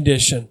terrible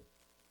condition.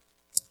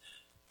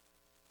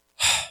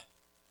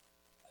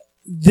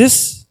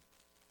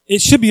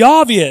 It should be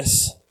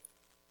obvious.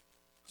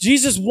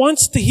 Jesus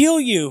wants to heal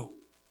you.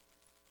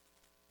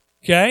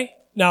 Okay?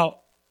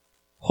 Now,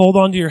 hold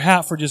on to your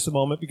hat for just a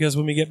moment, because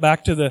when we get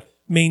back to the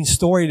main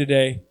story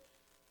today,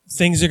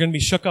 things are going to be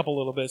shook up a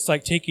little bit. It's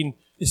like taking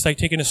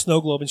a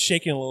snow globe and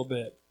shaking a little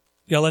bit.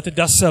 You gotta let the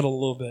dust settle a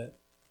little bit.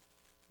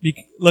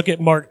 Look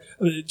at Mark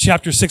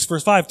chapter 6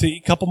 verse 5 to a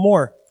couple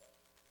more.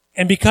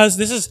 And because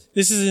this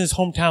is in his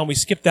hometown, we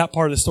skipped that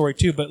part of the story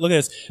too, but look at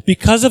this.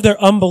 Because of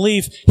their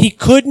unbelief, he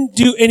couldn't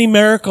do any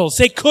miracles.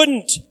 Say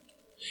couldn't.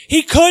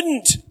 He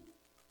couldn't.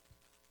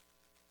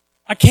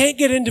 I can't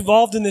get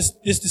involved in this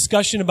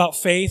discussion about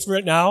faith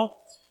right now,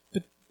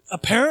 but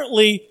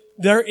apparently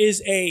there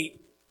is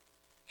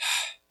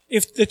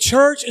if the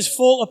church is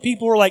full of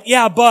people who are like,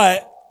 yeah,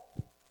 but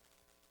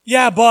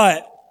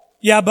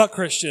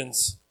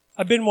Christians.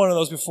 I've been one of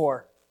those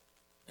before.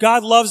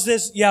 God loves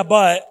this, yeah,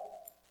 but.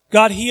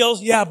 God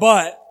heals, yeah,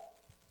 but.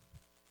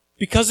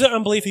 Because of their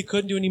unbelief, he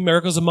couldn't do any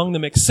miracles among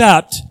them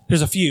except,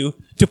 there's a few,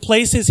 to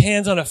place his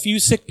hands on a few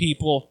sick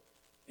people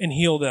and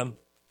heal them.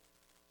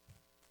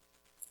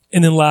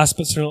 And then last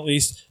but certainly not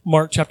least,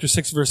 Mark chapter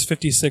 6 verse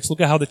 56. Look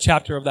at how the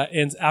chapter of that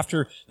ends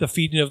after the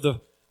feeding of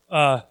the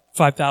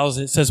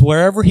 5,000. It says,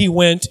 wherever he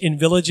went in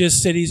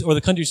villages, cities, or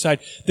the countryside,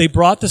 they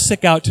brought the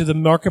sick out to the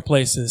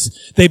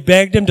marketplaces. They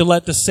begged him to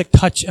let the sick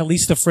touch at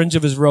least the fringe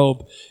of his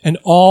robe. And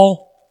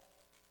all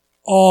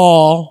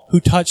who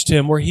touched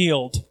him were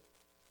healed.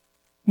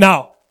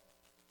 Now,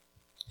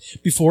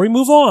 before we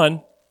move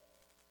on,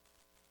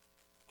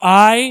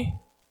 I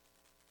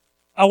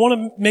want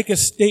to make a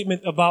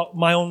statement about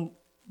my own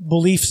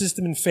belief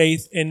system and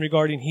faith in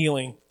regarding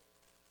healing.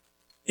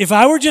 If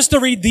I were just to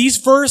read these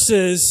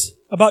verses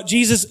about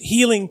Jesus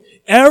healing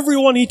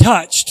everyone he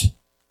touched,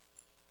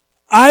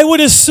 I would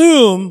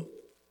assume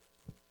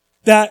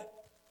that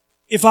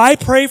if I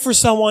pray for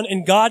someone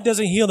and God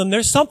doesn't heal them,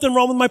 there's something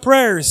wrong with my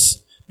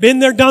prayers. Been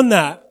there, done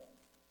that.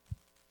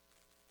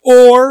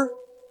 Or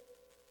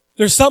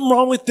there's something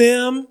wrong with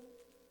them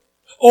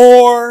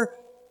Or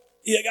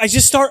I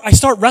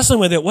start wrestling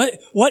with it.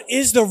 What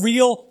is the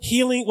real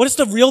healing? What is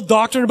the real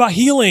doctrine about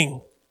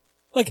healing?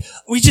 Like,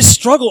 we just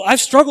struggle.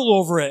 I've struggled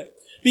over it.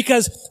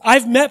 Because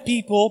I've met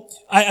people,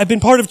 I've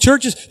been part of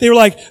churches, they were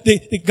like,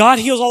 God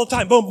heals all the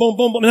time. Boom, boom,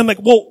 boom, boom. And I'm like,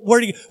 well,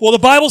 well, the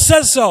Bible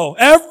says so.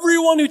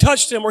 Everyone who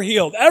touched him were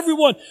healed.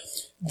 Everyone.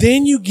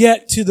 Then you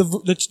get to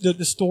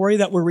the story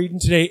that we're reading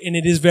today, and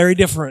it is very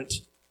different.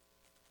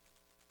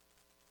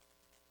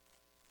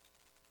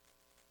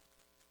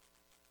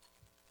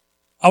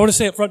 I want to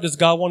say up front, does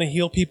God want to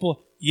heal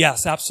people?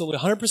 Yes, absolutely.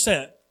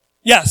 100%.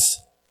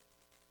 Yes.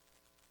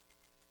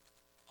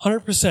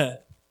 100%.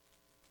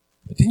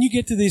 But then you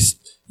get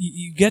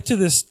to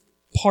this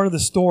part of the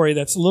story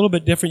that's a little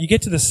bit different. You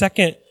get to the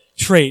second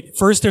trait.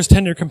 First, there's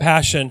tender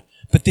compassion,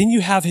 but then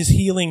you have his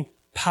healing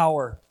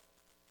power.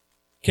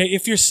 Okay,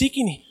 if you're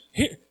seeking,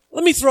 here,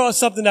 let me throw out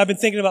something I've been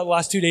thinking about the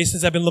last 2 days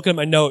since I've been looking at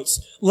my notes.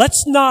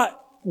 Let's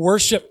not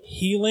worship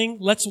healing.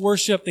 Let's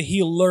worship the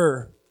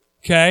healer.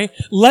 Okay?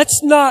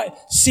 Let's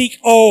not seek,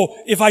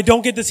 if I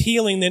don't get this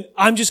healing, then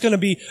I'm going to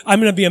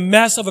be a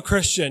mess of a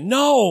Christian.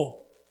 No.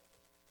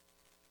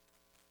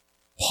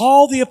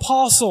 Paul the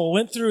apostle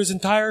went through his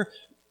entire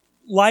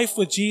life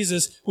with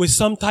Jesus with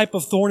some type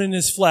of thorn in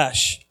his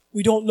flesh.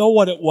 We don't know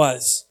what it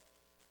was.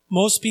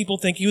 Most people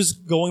think he was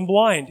going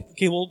blind.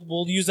 Okay,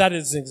 we'll use that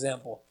as an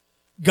example.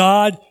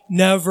 God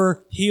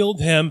never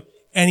healed him,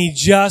 and he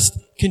just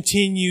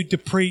continued to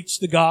preach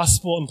the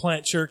gospel and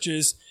plant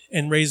churches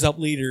and raise up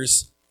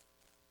leaders.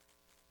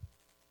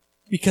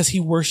 Because he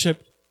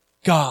worshiped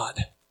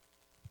God.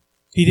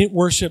 He didn't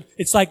worship.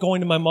 It's like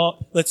going to my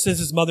mom. Since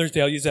it's Mother's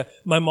Day, I'll use that.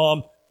 My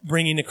mom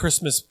bringing a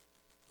Christmas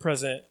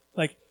present.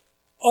 Like,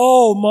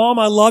 oh, Mom,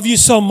 I love you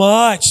so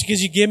much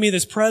because you give me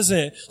this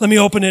present. Let me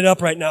open it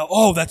up right now.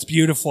 Oh, that's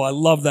beautiful. I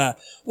love that.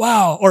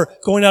 Wow. Or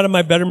going out of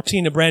my bedroom,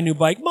 seeing a brand new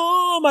bike.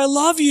 Mom, I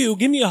love you.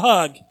 Give me a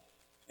hug.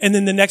 And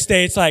then the next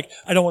day it's like,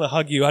 I don't want to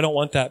hug you. I don't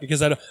want that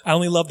because I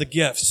only love the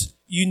gifts.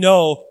 You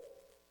know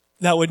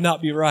that would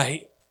not be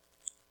right.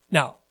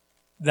 Now,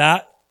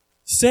 that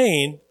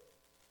saying,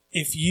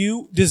 if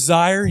you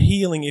desire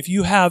healing, if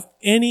you have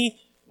any,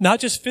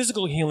 not just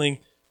physical healing,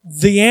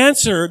 the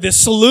answer, the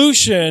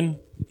solution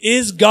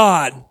is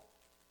God.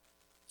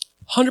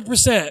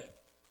 100%.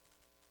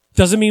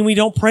 Doesn't mean we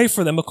don't pray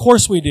for them. Of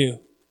course we do.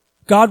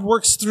 God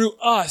works through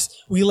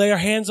us. We lay our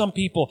hands on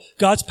people.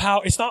 God's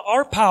power. It's not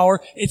our power.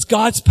 It's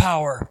God's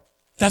power.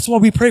 That's why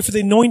we pray for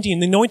the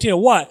anointing. The anointing of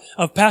what?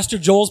 Of Pastor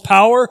Joel's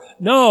power?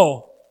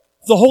 No.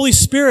 The Holy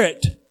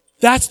Spirit.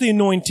 That's the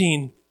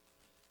anointing.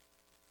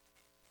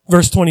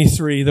 Verse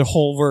 23, the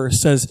whole verse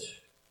says,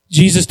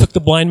 Jesus took the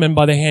blind man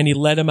by the hand. He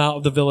led him out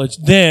of the village.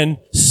 Then,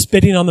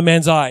 spitting on the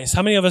man's eyes.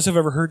 How many of us have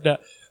ever heard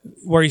that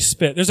where he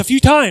spit? There's a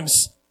few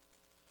times.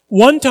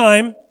 One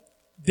time,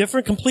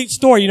 different complete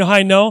story. You know how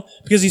I know?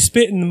 Because he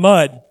spit in the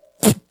mud.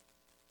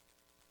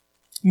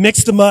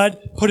 Mixed the mud,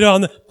 put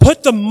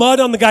the mud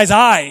on the guy's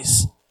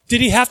eyes.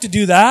 Did he have to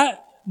do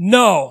that?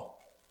 No.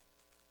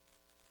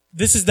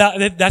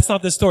 That's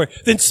not the story.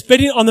 Then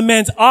spitting on the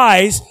man's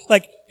eyes,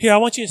 like, here, I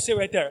want you to sit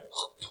right there.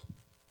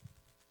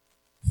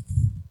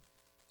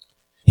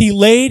 He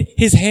laid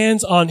his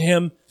hands on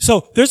him.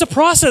 So there's a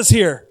process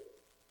here.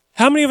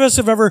 How many of us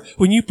have ever,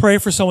 when you pray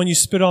for someone, you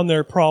spit on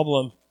their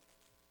problem?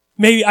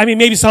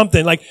 Maybe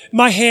something like,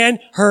 my hand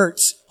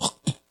hurts.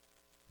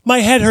 My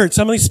head hurts.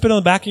 Somebody spit on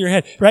the back of your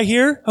head. Right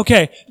here?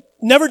 Okay.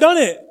 Never done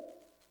it.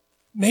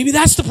 Maybe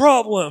that's the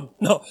problem.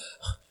 No.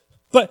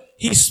 But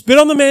he spit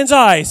on the man's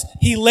eyes.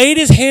 He laid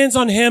his hands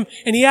on him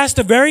and he asked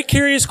a very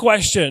curious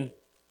question.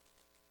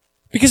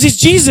 Because he's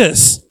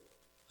Jesus.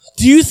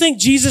 Do you think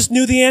Jesus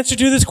knew the answer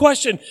to this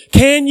question?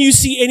 Can you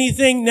see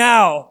anything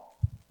now?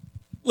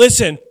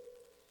 Listen,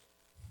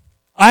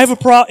 I have a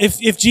problem.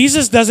 If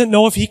Jesus doesn't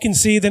know if he can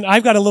see, then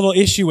I've got a little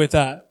issue with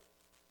that.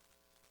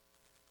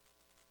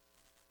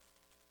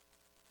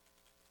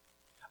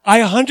 I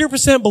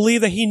 100%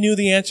 believe that he knew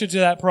the answer to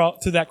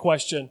that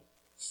question.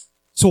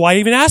 So why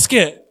even ask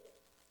it?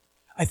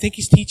 I think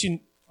he's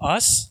teaching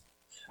us.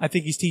 I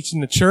think he's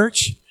teaching the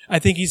church. I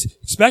think he's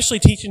especially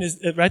teaching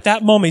at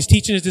that moment, he's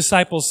teaching his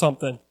disciples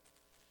something.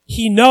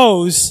 He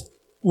knows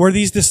where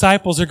these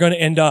disciples are going to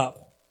end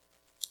up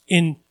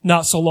in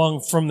not so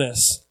long from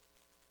this.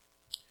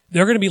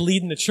 They're going to be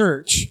leading the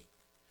church.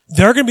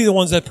 They're going to be the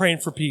ones that are praying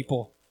for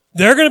people.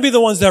 They're going to be the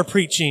ones that are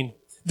preaching.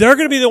 They're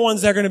going to be the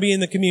ones that are going to be in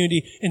the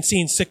community and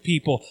seeing sick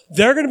people.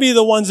 They're going to be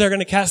the ones that are going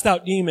to cast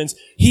out demons.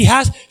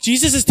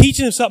 Jesus is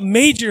teaching them something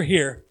major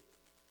here.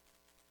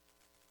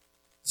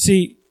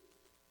 See,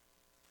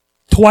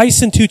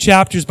 twice in 2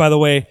 chapters, by the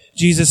way,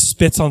 Jesus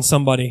spits on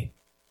somebody.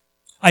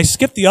 I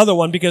skipped the other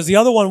one because the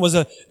other one was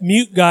a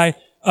mute guy.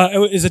 It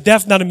was a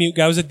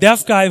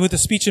deaf guy with a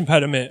speech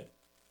impediment.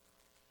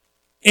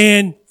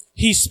 And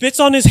he spits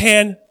on his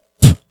hand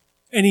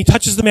and he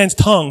touches the man's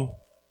tongue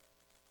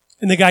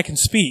and the guy can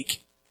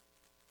speak.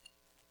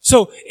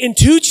 So in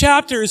 2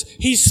 chapters,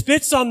 he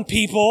spits on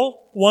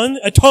people, one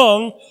a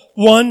tongue,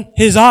 one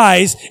his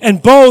eyes,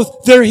 and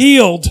both they're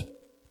healed.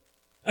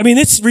 I mean,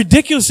 it's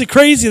ridiculously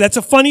crazy. That's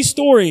a funny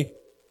story.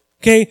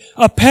 Okay?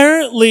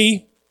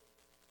 Apparently,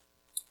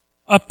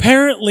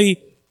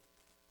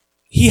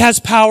 he has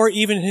power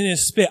even in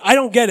his spit. I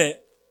don't get it.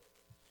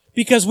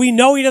 Because we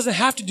know he doesn't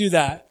have to do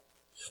that.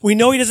 We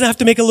know he doesn't have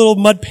to make a little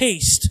mud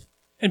paste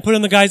and put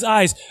in the guy's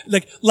eyes.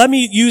 Like, let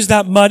me use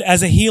that mud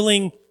as a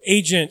healing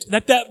agent.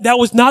 That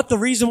was not the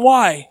reason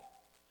why.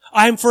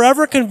 I'm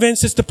forever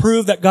convinced it's to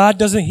prove that God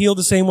doesn't heal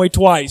the same way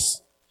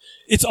twice.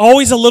 It's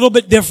always a little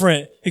bit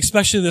different,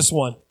 especially this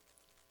one.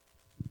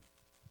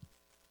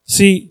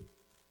 See,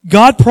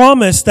 God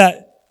promised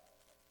that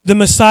the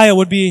Messiah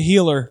would be a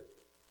healer.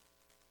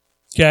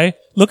 Okay?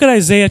 Look at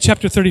Isaiah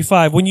chapter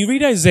 35. When you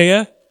read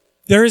Isaiah,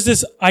 there is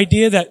this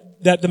idea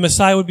that the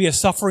Messiah would be a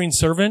suffering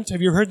servant.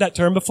 Have you heard that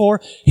term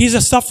before? He's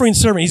a suffering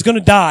servant. He's going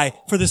to die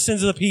for the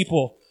sins of the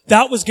people.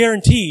 That was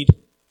guaranteed.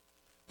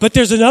 But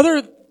there's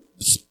another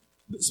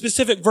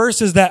specific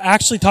verses that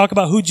actually talk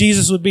about who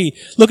Jesus would be.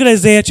 Look at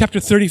Isaiah chapter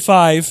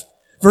 35,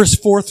 verse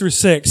 4 through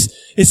 6.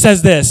 It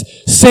says this,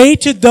 "Say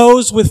to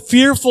those with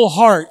fearful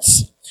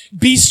hearts,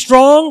 be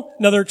strong."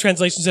 Another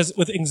translation says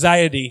with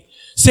anxiety.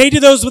 Say to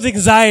those with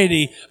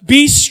anxiety,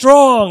 be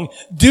strong,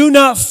 do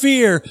not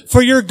fear,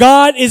 for your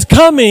God is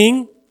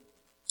coming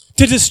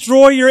to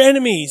destroy your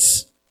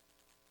enemies.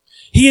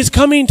 He is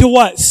coming to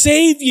what?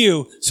 Save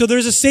you. So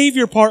there's a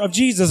savior part of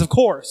Jesus, of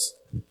course.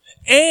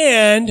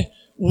 And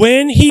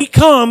when he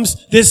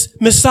comes, this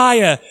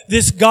Messiah,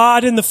 this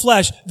God in the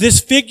flesh,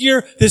 this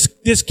figure,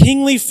 this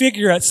kingly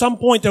figure, at some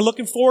point they're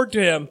looking forward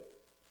to him.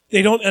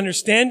 They don't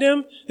understand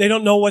him. They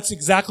don't know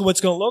exactly what's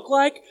going to look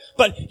like.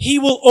 But he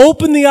will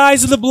open the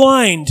eyes of the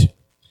blind.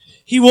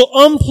 He will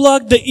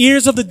unplug the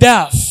ears of the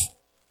deaf.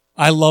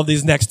 I love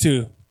these next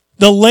two.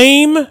 The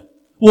lame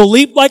will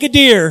leap like a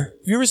deer.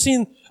 Have you ever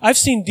seen, I've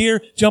seen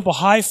deer jump a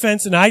high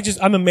fence and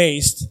I'm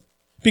amazed.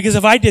 Because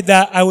if I did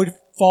that, I would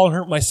fall and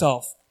hurt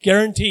myself.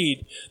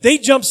 Guaranteed. They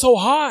jump so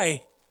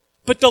high.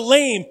 But the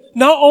lame,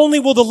 not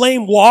only will the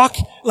lame walk,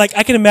 like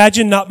I can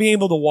imagine not being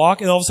able to walk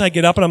and all of a sudden I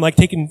get up and I'm like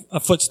taking a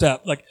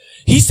footstep. Like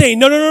he's saying,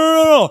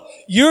 no.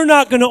 You're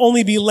not going to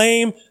only be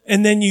lame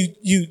and then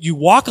you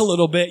walk a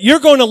little bit. You're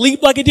going to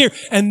leap like a deer.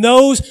 And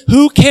those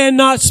who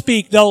cannot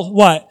speak, they'll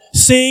what?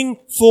 Sing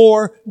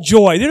for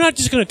joy. They're not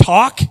just going to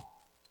talk.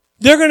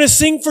 They're going to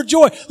sing for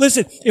joy.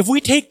 Listen, if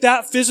we take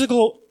that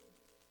physical,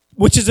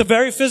 which is a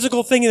very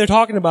physical thing they're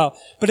talking about,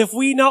 but if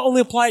we not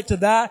only apply it to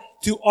that,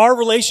 to our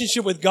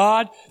relationship with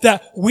God,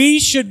 that we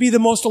should be the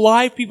most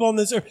alive people on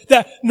this earth,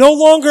 that no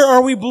longer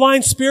are we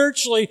blind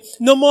spiritually,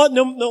 no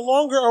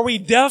longer are we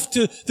deaf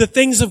to the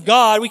things of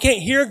God, we can't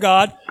hear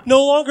God,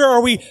 no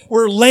longer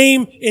we're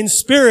lame in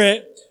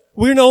spirit,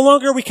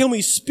 can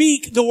we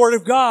speak the word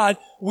of God,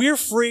 we're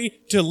free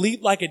to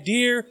leap like a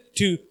deer,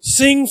 to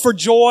sing for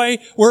joy,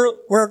 we're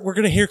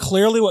going to hear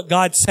clearly what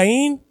God's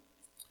saying.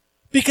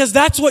 Because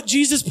that's what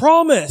Jesus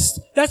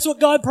promised. That's what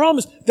God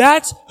promised.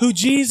 That's who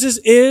Jesus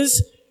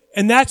is,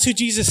 and that's who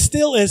Jesus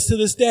still is to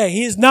this day.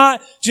 He is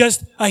not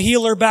just a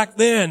healer back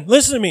then.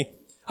 Listen to me.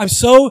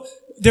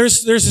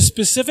 There's a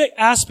specific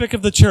aspect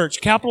of the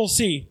church, capital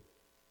C,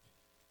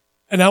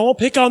 and I won't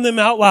pick on them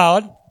out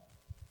loud.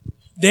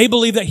 They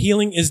believe that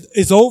healing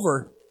is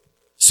over.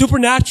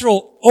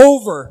 Supernatural,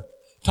 over.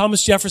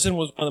 Thomas Jefferson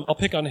was one of them. I'll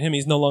pick on him.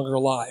 He's no longer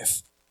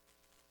alive.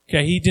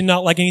 Okay, he did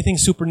not like anything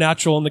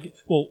supernatural.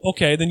 Well,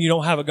 okay, then you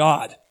don't have a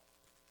God.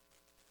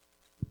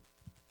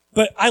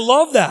 But I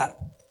love that.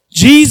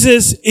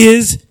 Jesus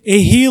is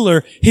a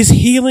healer. His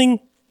healing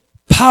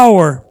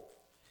power.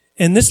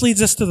 And this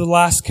leads us to the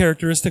last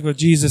characteristic of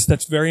Jesus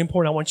that's very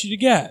important I want you to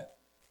get.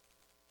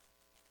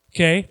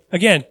 Okay,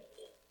 again,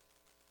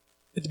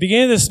 at the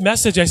beginning of this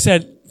message, I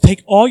said,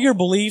 take all your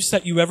beliefs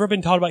that you've ever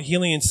been taught about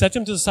healing and set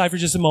them to the side for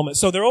just a moment.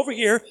 So they're over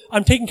here.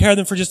 I'm taking care of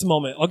them for just a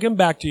moment. I'll give them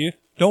back to you.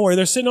 Don't worry,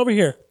 they're sitting over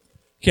here.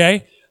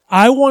 Okay?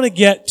 I want to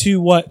get to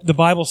what the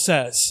Bible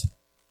says.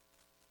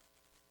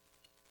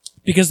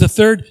 Because the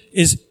third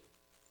is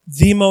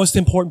the most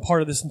important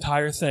part of this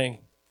entire thing.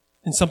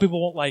 And some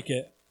people won't like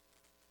it.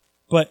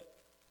 But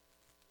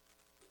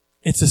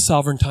it's the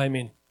sovereign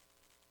timing.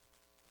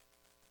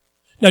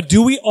 Now,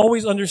 do we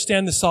always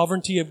understand the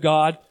sovereignty of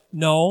God?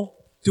 No.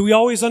 Do we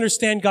always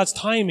understand God's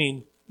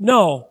timing?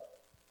 No.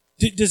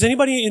 Does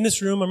anybody in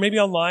this room or maybe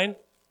online,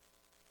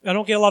 I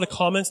don't get a lot of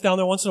comments down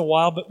there once in a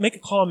while, but make a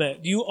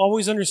comment. Do you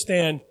always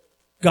understand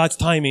God's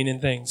timing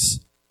in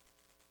things?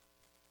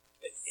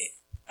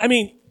 I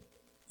mean,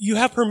 you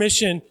have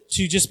permission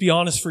to just be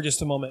honest for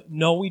just a moment.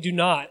 No, we do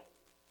not.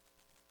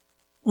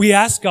 We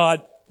ask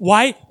God,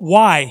 why?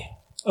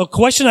 A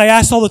question I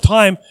ask all the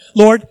time,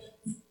 Lord,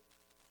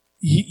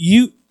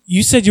 you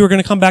said you were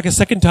going to come back a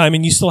second time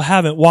and you still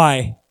haven't.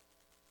 Why?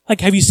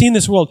 Like, have you seen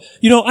this world?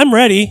 I'm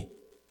ready.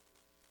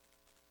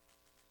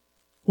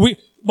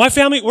 My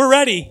family, we're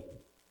ready.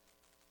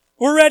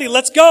 We're ready.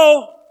 Let's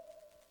go.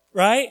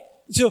 Right?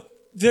 So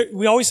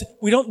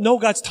we don't know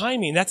God's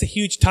timing. That's a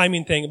huge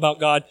timing thing about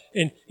God.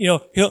 And,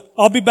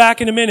 I'll be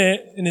back in a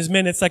minute, and his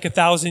minute's like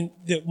 1,000,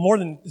 more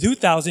than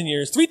 2,000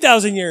 years,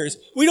 3,000 years.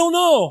 We don't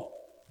know.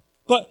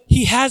 But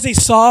he has a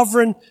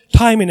sovereign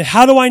timing.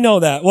 How do I know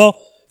that? Well,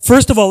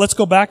 First of all, let's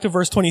go back to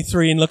verse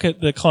 23 and look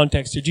at the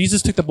context here.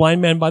 Jesus took the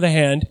blind man by the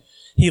hand.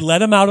 He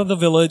led him out of the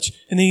village,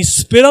 and then he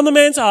spit on the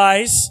man's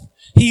eyes.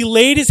 He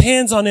laid his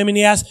hands on him, and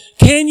he asked,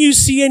 "Can you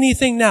see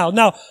anything now?"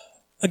 Now,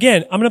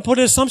 again, I'm going to put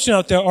an assumption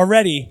out there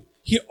already.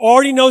 He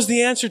already knows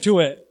the answer to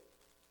it.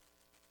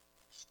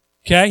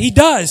 Okay? He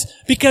does.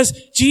 Because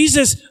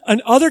Jesus,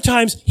 and other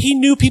times, he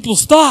knew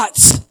people's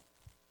thoughts.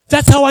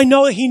 That's how I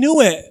know that he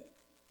knew it.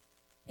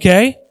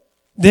 Okay?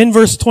 Then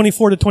verse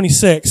 24 to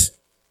 26.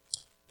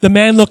 The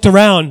man looked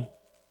around.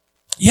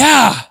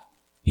 "Yeah,"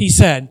 he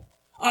said.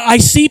 I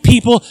see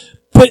people,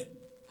 but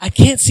I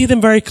can't see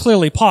them very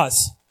clearly."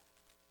 Pause.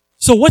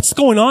 So what's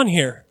going on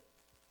here?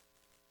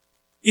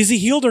 Is he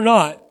healed or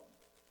not?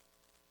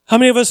 How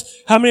many of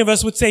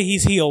us would say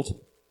he's healed?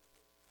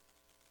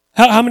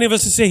 How many of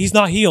us would say he's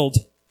not healed?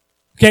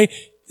 Okay.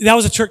 That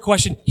was a trick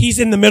question. He's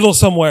in the middle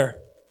somewhere.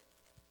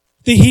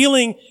 The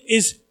healing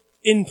is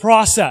in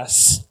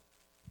process.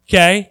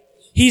 Okay.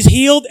 He's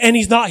healed and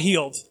he's not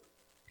healed.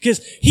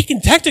 Because he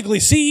can technically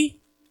see,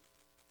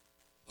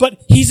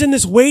 but he's in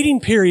this waiting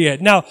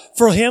period. Now,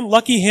 for him,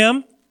 lucky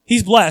him,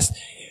 he's blessed.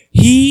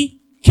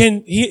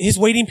 His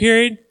waiting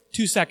period,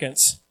 2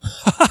 seconds.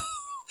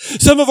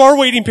 Some of our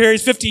waiting period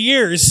is 50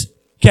 years.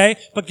 Okay?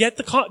 But get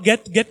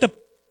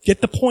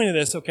the point of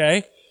this,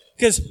 okay?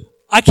 Because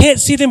I can't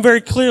see them very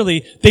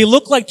clearly. They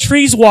look like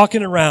trees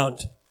walking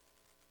around.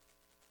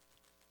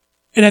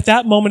 And at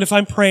that moment, if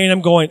I'm praying, I'm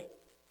going,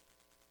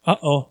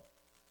 uh-oh.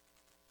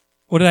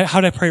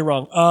 How did I pray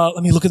wrong?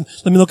 Let me look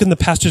in the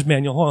pastor's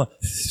manual. Hold on.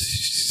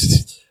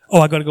 Oh,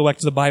 I gotta go back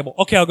to the Bible.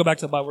 Okay, I'll go back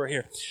to the Bible right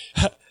here.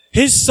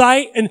 His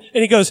sight, and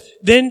he goes,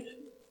 then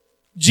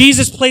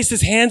Jesus placed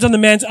his hands on the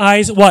man's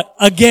eyes. What?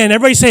 Again.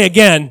 Everybody say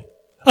again.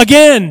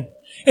 Again.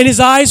 And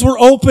his eyes were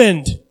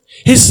opened.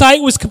 His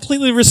sight was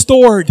completely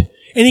restored.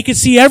 And he could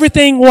see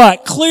everything,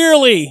 what?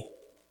 Clearly.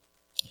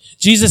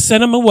 Jesus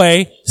sent him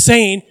away,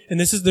 saying,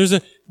 and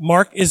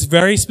Mark is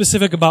very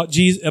specific about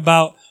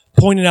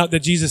pointing out that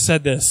Jesus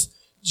said this.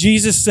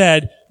 Jesus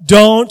said,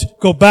 "Don't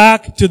go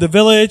back to the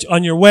village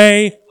on your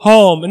way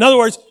home." In other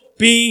words,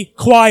 be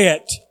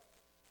quiet.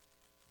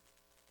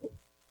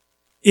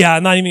 Yeah,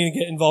 I'm not even going to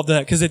get involved in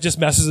that because it just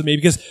messes with me.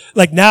 Because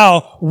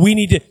now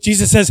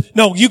Jesus says,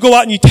 "No, you go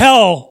out and you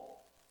tell.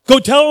 Go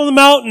tell on the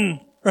mountain,"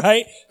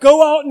 right?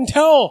 Go out and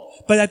tell.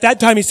 But at that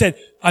time he said,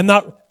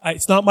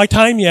 it's not my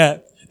time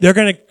yet. They're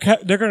going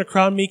to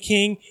crown me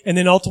king, and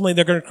then ultimately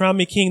they're going to crown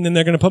me king, and then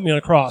they're going to put me on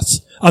a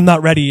cross. I'm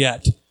not ready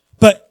yet.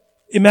 But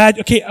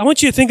I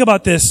want you to think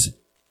about this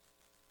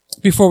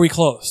before we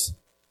close.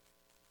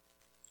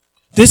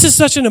 This is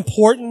such an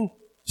important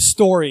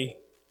story.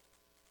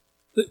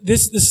 The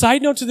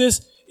side note to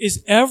this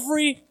is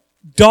every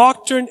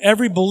doctrine,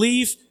 every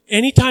belief,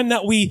 anytime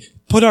that we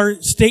put our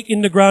stake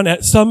in the ground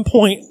at some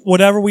point,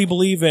 whatever we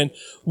believe in,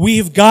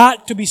 we've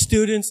got to be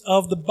students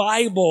of the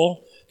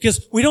Bible,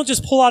 because we don't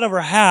just pull out of our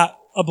hat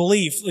a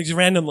belief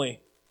randomly.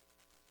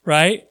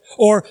 Right?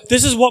 Or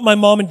this is what my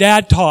mom and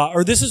dad taught,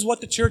 or this is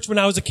what the church when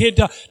I was a kid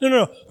taught.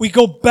 No. We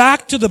go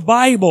back to the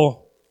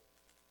Bible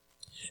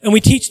and we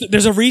teach that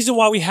there's a reason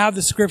why we have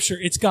the scripture.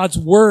 It's God's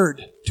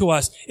word to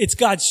us. It's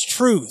God's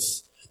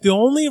truth. The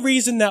only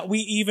reason that we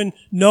even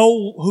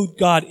know who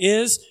God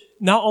is,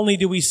 not only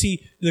do we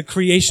see the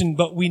creation,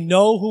 but we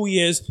know who he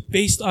is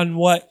based on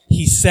what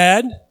he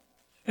said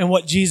and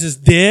what Jesus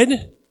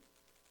did.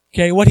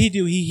 Okay, what he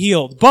do? He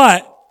healed.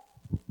 But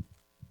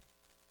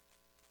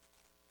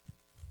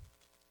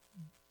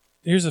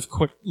here's a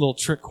quick little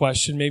trick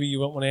question. Maybe you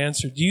won't want to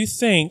answer. Do you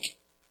think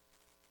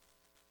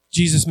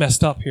Jesus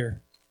messed up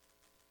here?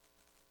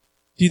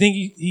 Do you think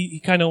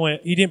he kind of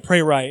he didn't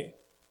pray right?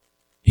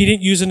 He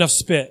didn't use enough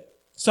spit.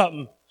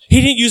 Something.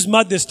 He didn't use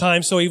mud this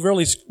time, so he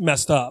really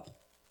messed up.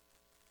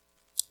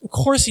 Of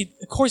course he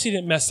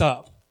didn't mess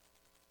up.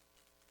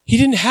 He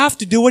didn't have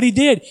to do what he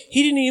did.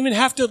 He didn't even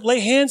have to lay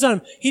hands on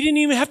him. He didn't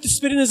even have to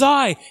spit in his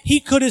eye. He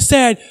could have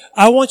said,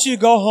 "I want you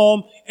to go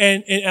home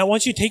and I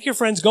want you to take your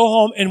friends, go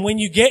home, and when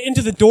you get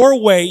into the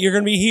doorway, you're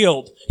going to be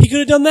healed." He could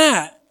have done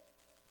that.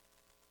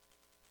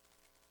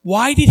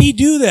 Why did he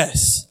do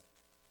this?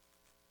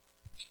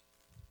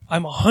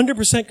 I'm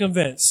 100%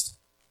 convinced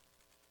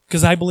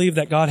because I believe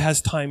that God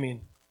has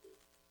timing.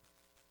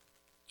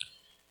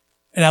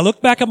 And I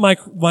look back at my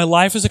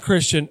life as a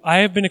Christian. I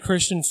have been a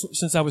Christian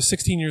since I was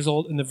 16 years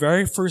old, and the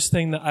very first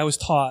thing that I was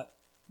taught,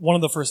 one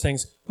of the first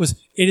things, was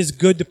it is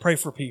good to pray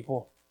for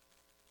people.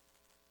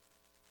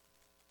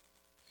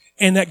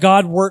 And that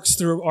God works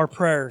through our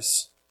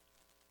prayers.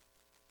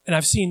 And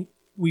I've seen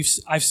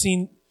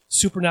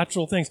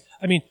supernatural things.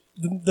 I mean,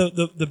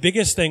 the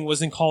biggest thing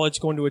was in college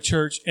going to a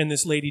church, and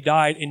this lady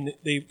died, and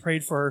they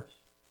prayed for her.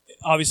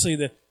 Obviously,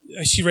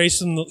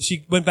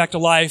 she went back to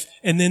life,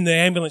 and then the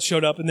ambulance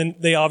showed up, and then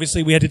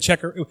we had to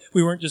check her.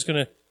 We were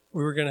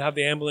going to have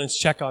the ambulance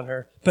check on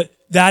her. But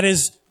that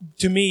is,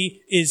 to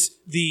me, is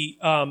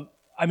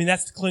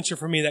that's the clincher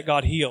for me that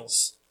God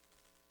heals.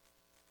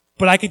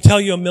 But I could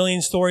tell you a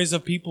million stories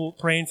of people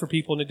praying for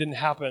people and it didn't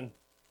happen.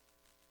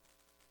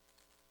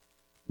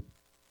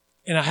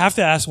 And I have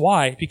to ask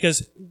why,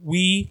 because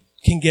we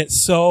can get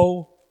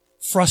so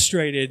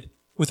frustrated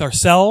with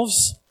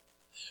ourselves.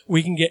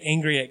 We can get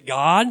angry at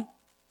God.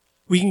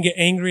 We can get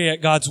angry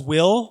at God's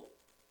will.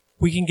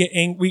 We can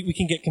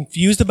get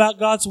confused about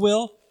God's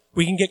will.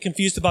 We can get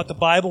confused about the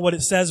Bible, what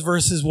it says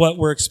versus what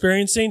we're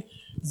experiencing.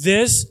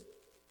 This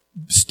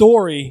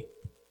story,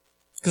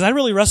 because I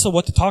really wrestled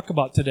what to talk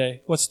about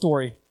today. What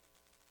story?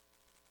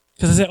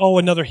 Because I said,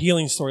 another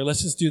healing story.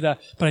 Let's just do that.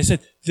 But I said,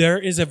 there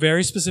is a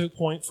very specific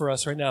point for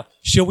us right now.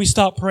 Should we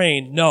stop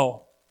praying?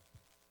 No.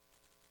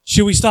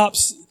 Should we stop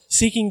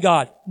seeking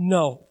God?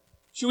 No.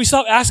 Should we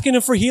stop asking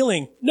Him for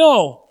healing?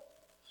 No.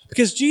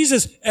 Because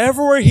Jesus,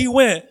 everywhere He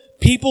went,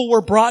 people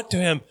were brought to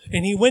Him,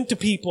 and He went to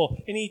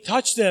people, and He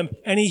touched them,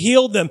 and He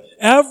healed them.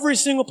 Every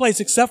single place,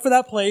 except for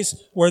that place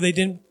where they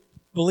didn't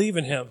believe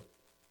in Him.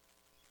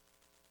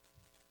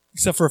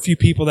 Except for a few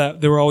people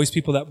there were always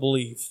people that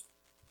believe.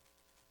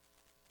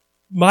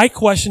 My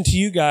question to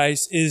you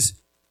guys is,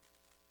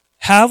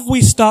 have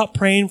we stopped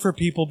praying for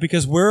people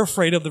because we're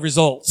afraid of the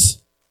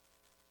results?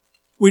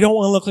 We don't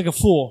want to look like a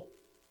fool.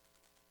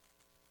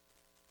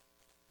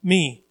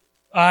 Me.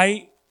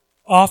 I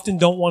often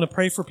don't want to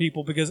pray for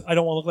people because I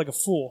don't want to look like a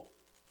fool.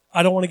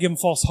 I don't want to give them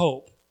false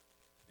hope.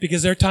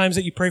 Because there are times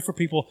that you pray for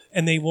people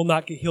and they will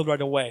not get healed right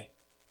away.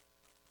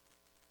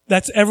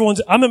 Is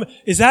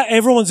that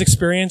everyone's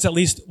experience? At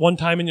least one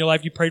time in your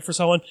life you prayed for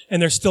someone and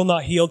they're still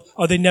not healed,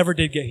 or they never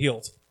did get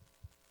healed.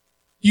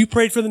 You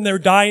prayed for them, they were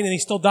dying, and they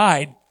still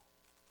died.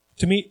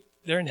 To me,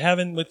 they're in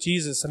heaven with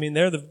Jesus. I mean,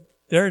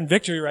 they're in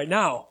victory right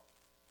now.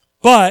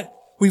 But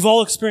we've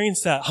all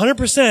experienced that,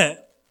 100%.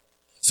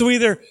 So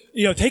either,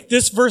 take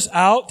this verse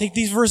out, take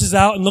these verses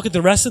out, and look at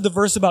the rest of the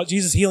verse about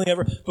Jesus healing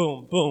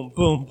boom, boom,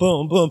 boom,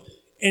 boom, boom.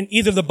 And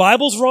either the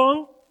Bible's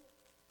wrong,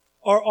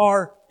 or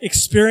our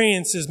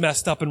experience is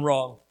messed up and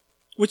wrong.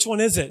 Which one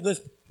is it?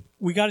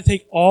 We got to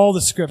take all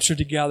the scripture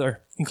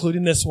together,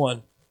 including this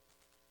one.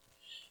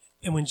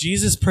 And when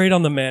Jesus prayed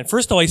on the man,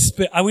 first of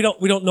all,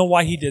 we don't know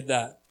why He did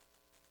that.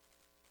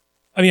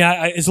 I mean,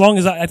 I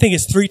think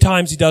it's 3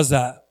 times He does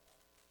that.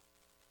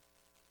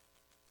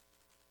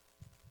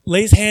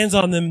 Lays hands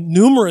on them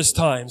numerous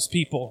times,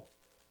 people.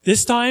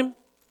 This time,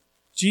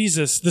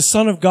 Jesus, the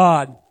Son of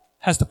God,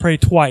 has to pray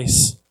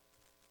twice.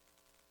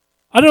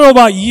 I don't know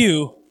about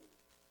you,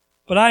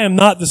 but I am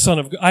not the Son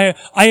of God.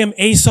 I am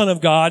a Son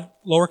of God,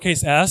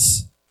 lowercase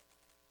s.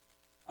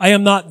 I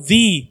am not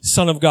the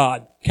Son of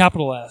God,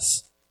 capital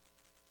S.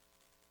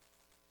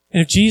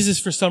 And if Jesus,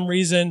 for some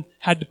reason,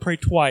 had to pray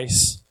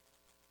twice,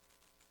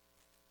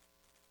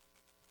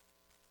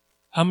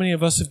 how many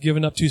of us have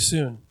given up too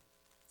soon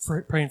for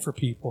praying for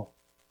people?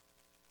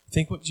 I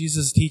think what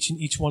Jesus is teaching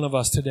each one of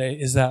us today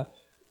is that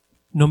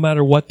no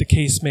matter what the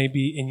case may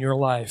be in your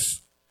life,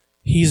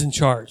 He's in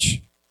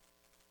charge.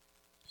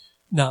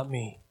 Not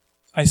me.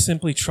 I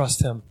simply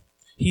trust Him.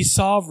 He's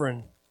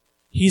sovereign.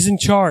 He's in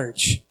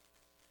charge.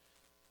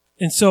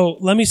 And so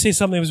let me say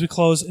something as we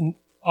close, and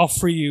I'll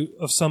free you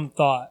of some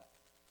thought.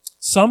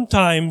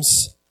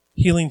 Sometimes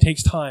healing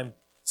takes time.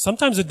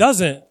 Sometimes it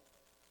doesn't.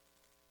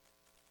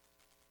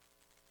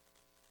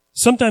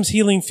 Sometimes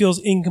healing feels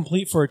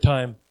incomplete for a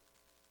time.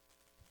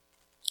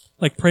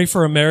 Like pray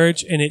for a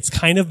marriage and it's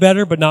kind of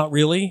better, but not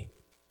really.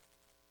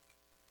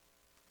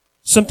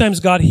 Sometimes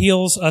God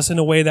heals us in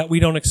a way that we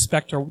don't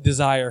expect or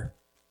desire.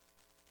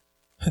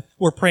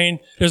 We're praying.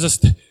 There's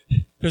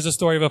a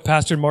story of a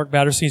pastor, Mark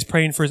Batterson. He's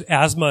praying for his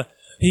asthma.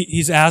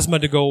 He's asthma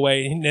to go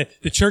away. And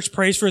the church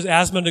prays for his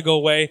asthma to go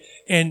away.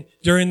 And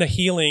during the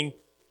healing,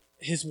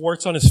 his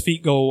warts on his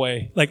feet go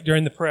away. Like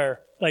during the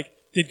prayer. Like,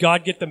 did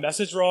God get the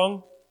message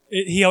wrong?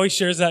 He always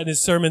shares that in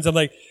his sermons. I'm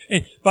like,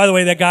 and by the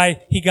way, that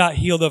guy, he got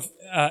healed of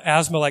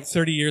asthma like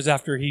 30 years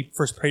after he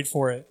first prayed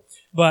for it.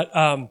 But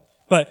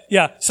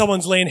yeah,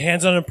 someone's laying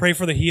hands on him, pray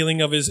for the healing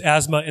of his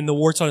asthma, and the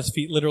warts on his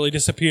feet literally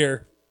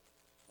disappear.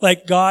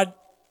 Like, God,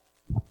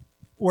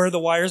 were the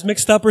wires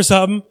mixed up or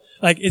something?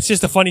 Like, it's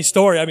just a funny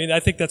story. I mean,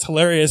 I think that's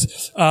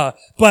hilarious.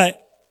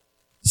 But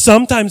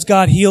sometimes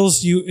God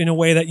heals you in a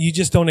way that you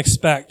just don't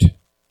expect.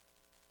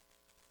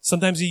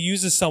 Sometimes He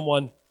uses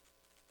someone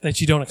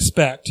that you don't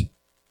expect.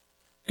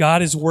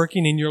 God is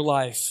working in your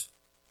life.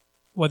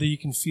 Whether you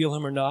can feel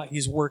Him or not,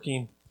 He's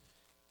working.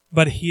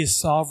 But He is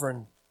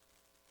sovereign.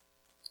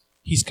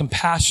 He's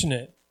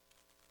compassionate.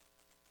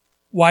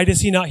 Why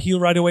does He not heal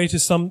right away to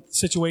some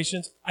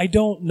situations? I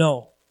don't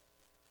know.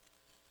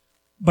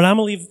 But I'm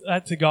going to leave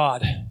that to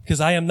God, because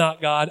I am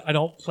not God. I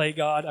don't play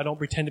God. I don't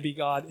pretend to be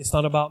God. It's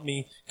not about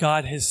me.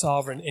 God is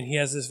sovereign, and He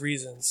has His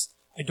reasons.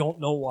 I don't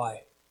know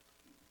why.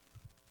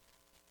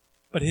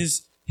 But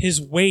His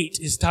weight,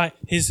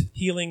 His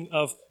healing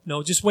of,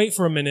 no, just wait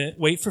for a minute,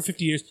 wait for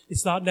 50 years.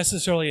 It's not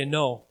necessarily a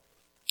no.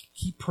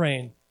 Keep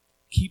praying.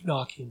 Keep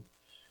knocking.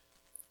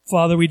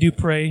 Father, we do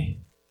pray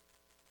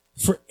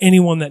for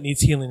anyone that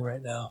needs healing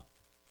right now.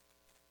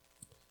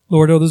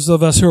 Lord, those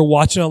of us who are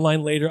watching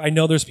online later, I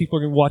know there's people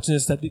who are watching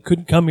this that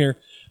couldn't come here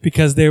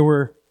because they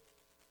were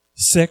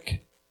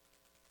sick,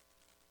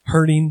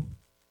 hurting,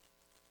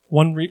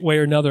 one way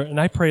or another. And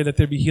I pray that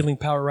there'd be healing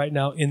power right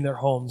now in their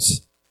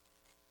homes.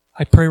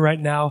 I pray right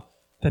now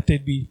that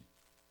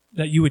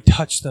you would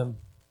touch them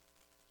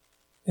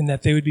and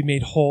that they would be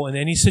made whole in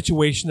any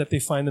situation that they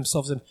find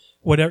themselves in,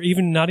 whatever,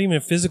 even not even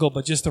physical,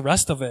 but just the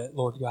rest of it,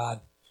 Lord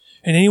God.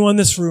 And anyone in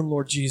this room,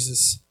 Lord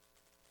Jesus,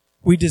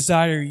 we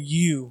desire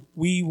you.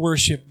 We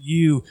worship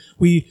you.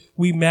 We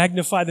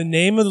magnify the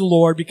name of the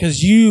Lord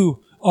because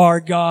you are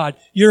God.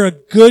 You're a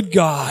good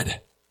God.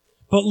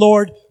 But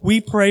Lord, we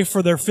pray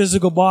for their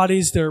physical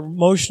bodies, their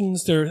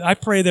emotions, I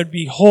pray they'd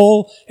be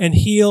whole and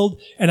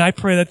healed, and I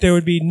pray that there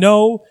would be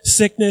no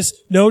sickness,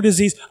 no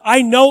disease.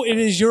 I know it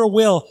is your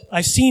will.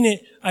 I've seen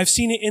it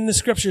in the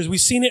scriptures. We've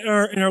seen it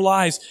in our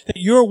lives, that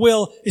your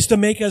will is to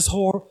make us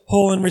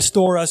whole and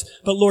restore us.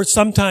 But Lord,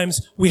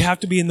 sometimes we have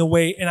to be in the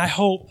way, and I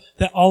hope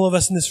that all of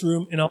us in this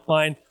room and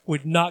online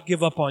would not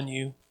give up on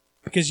you,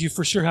 because you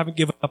for sure haven't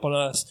given up on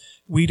us.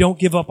 We don't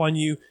give up on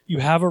you.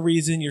 You have a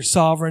reason. You're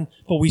sovereign,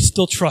 but we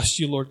still trust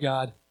you, Lord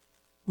God.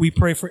 We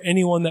pray for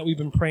anyone that we've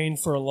been praying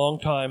for a long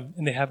time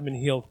and they haven't been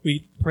healed.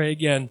 We pray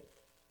again,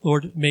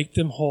 Lord, make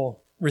them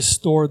whole.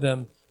 Restore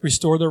them.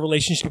 Restore their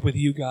relationship with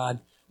you, God.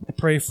 We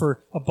pray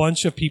for a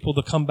bunch of people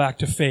to come back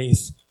to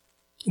faith.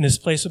 And this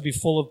place would be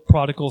full of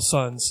prodigal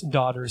sons and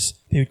daughters.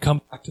 They would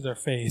come back to their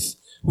faith.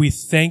 We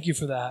thank you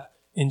for that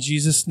in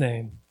Jesus'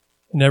 name.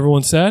 And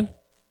everyone said,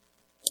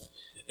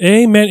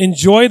 amen.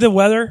 Enjoy the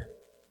weather.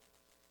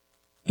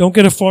 Don't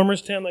get a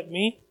farmer's tan like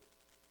me.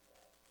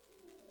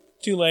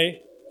 Too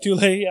late,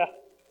 yeah.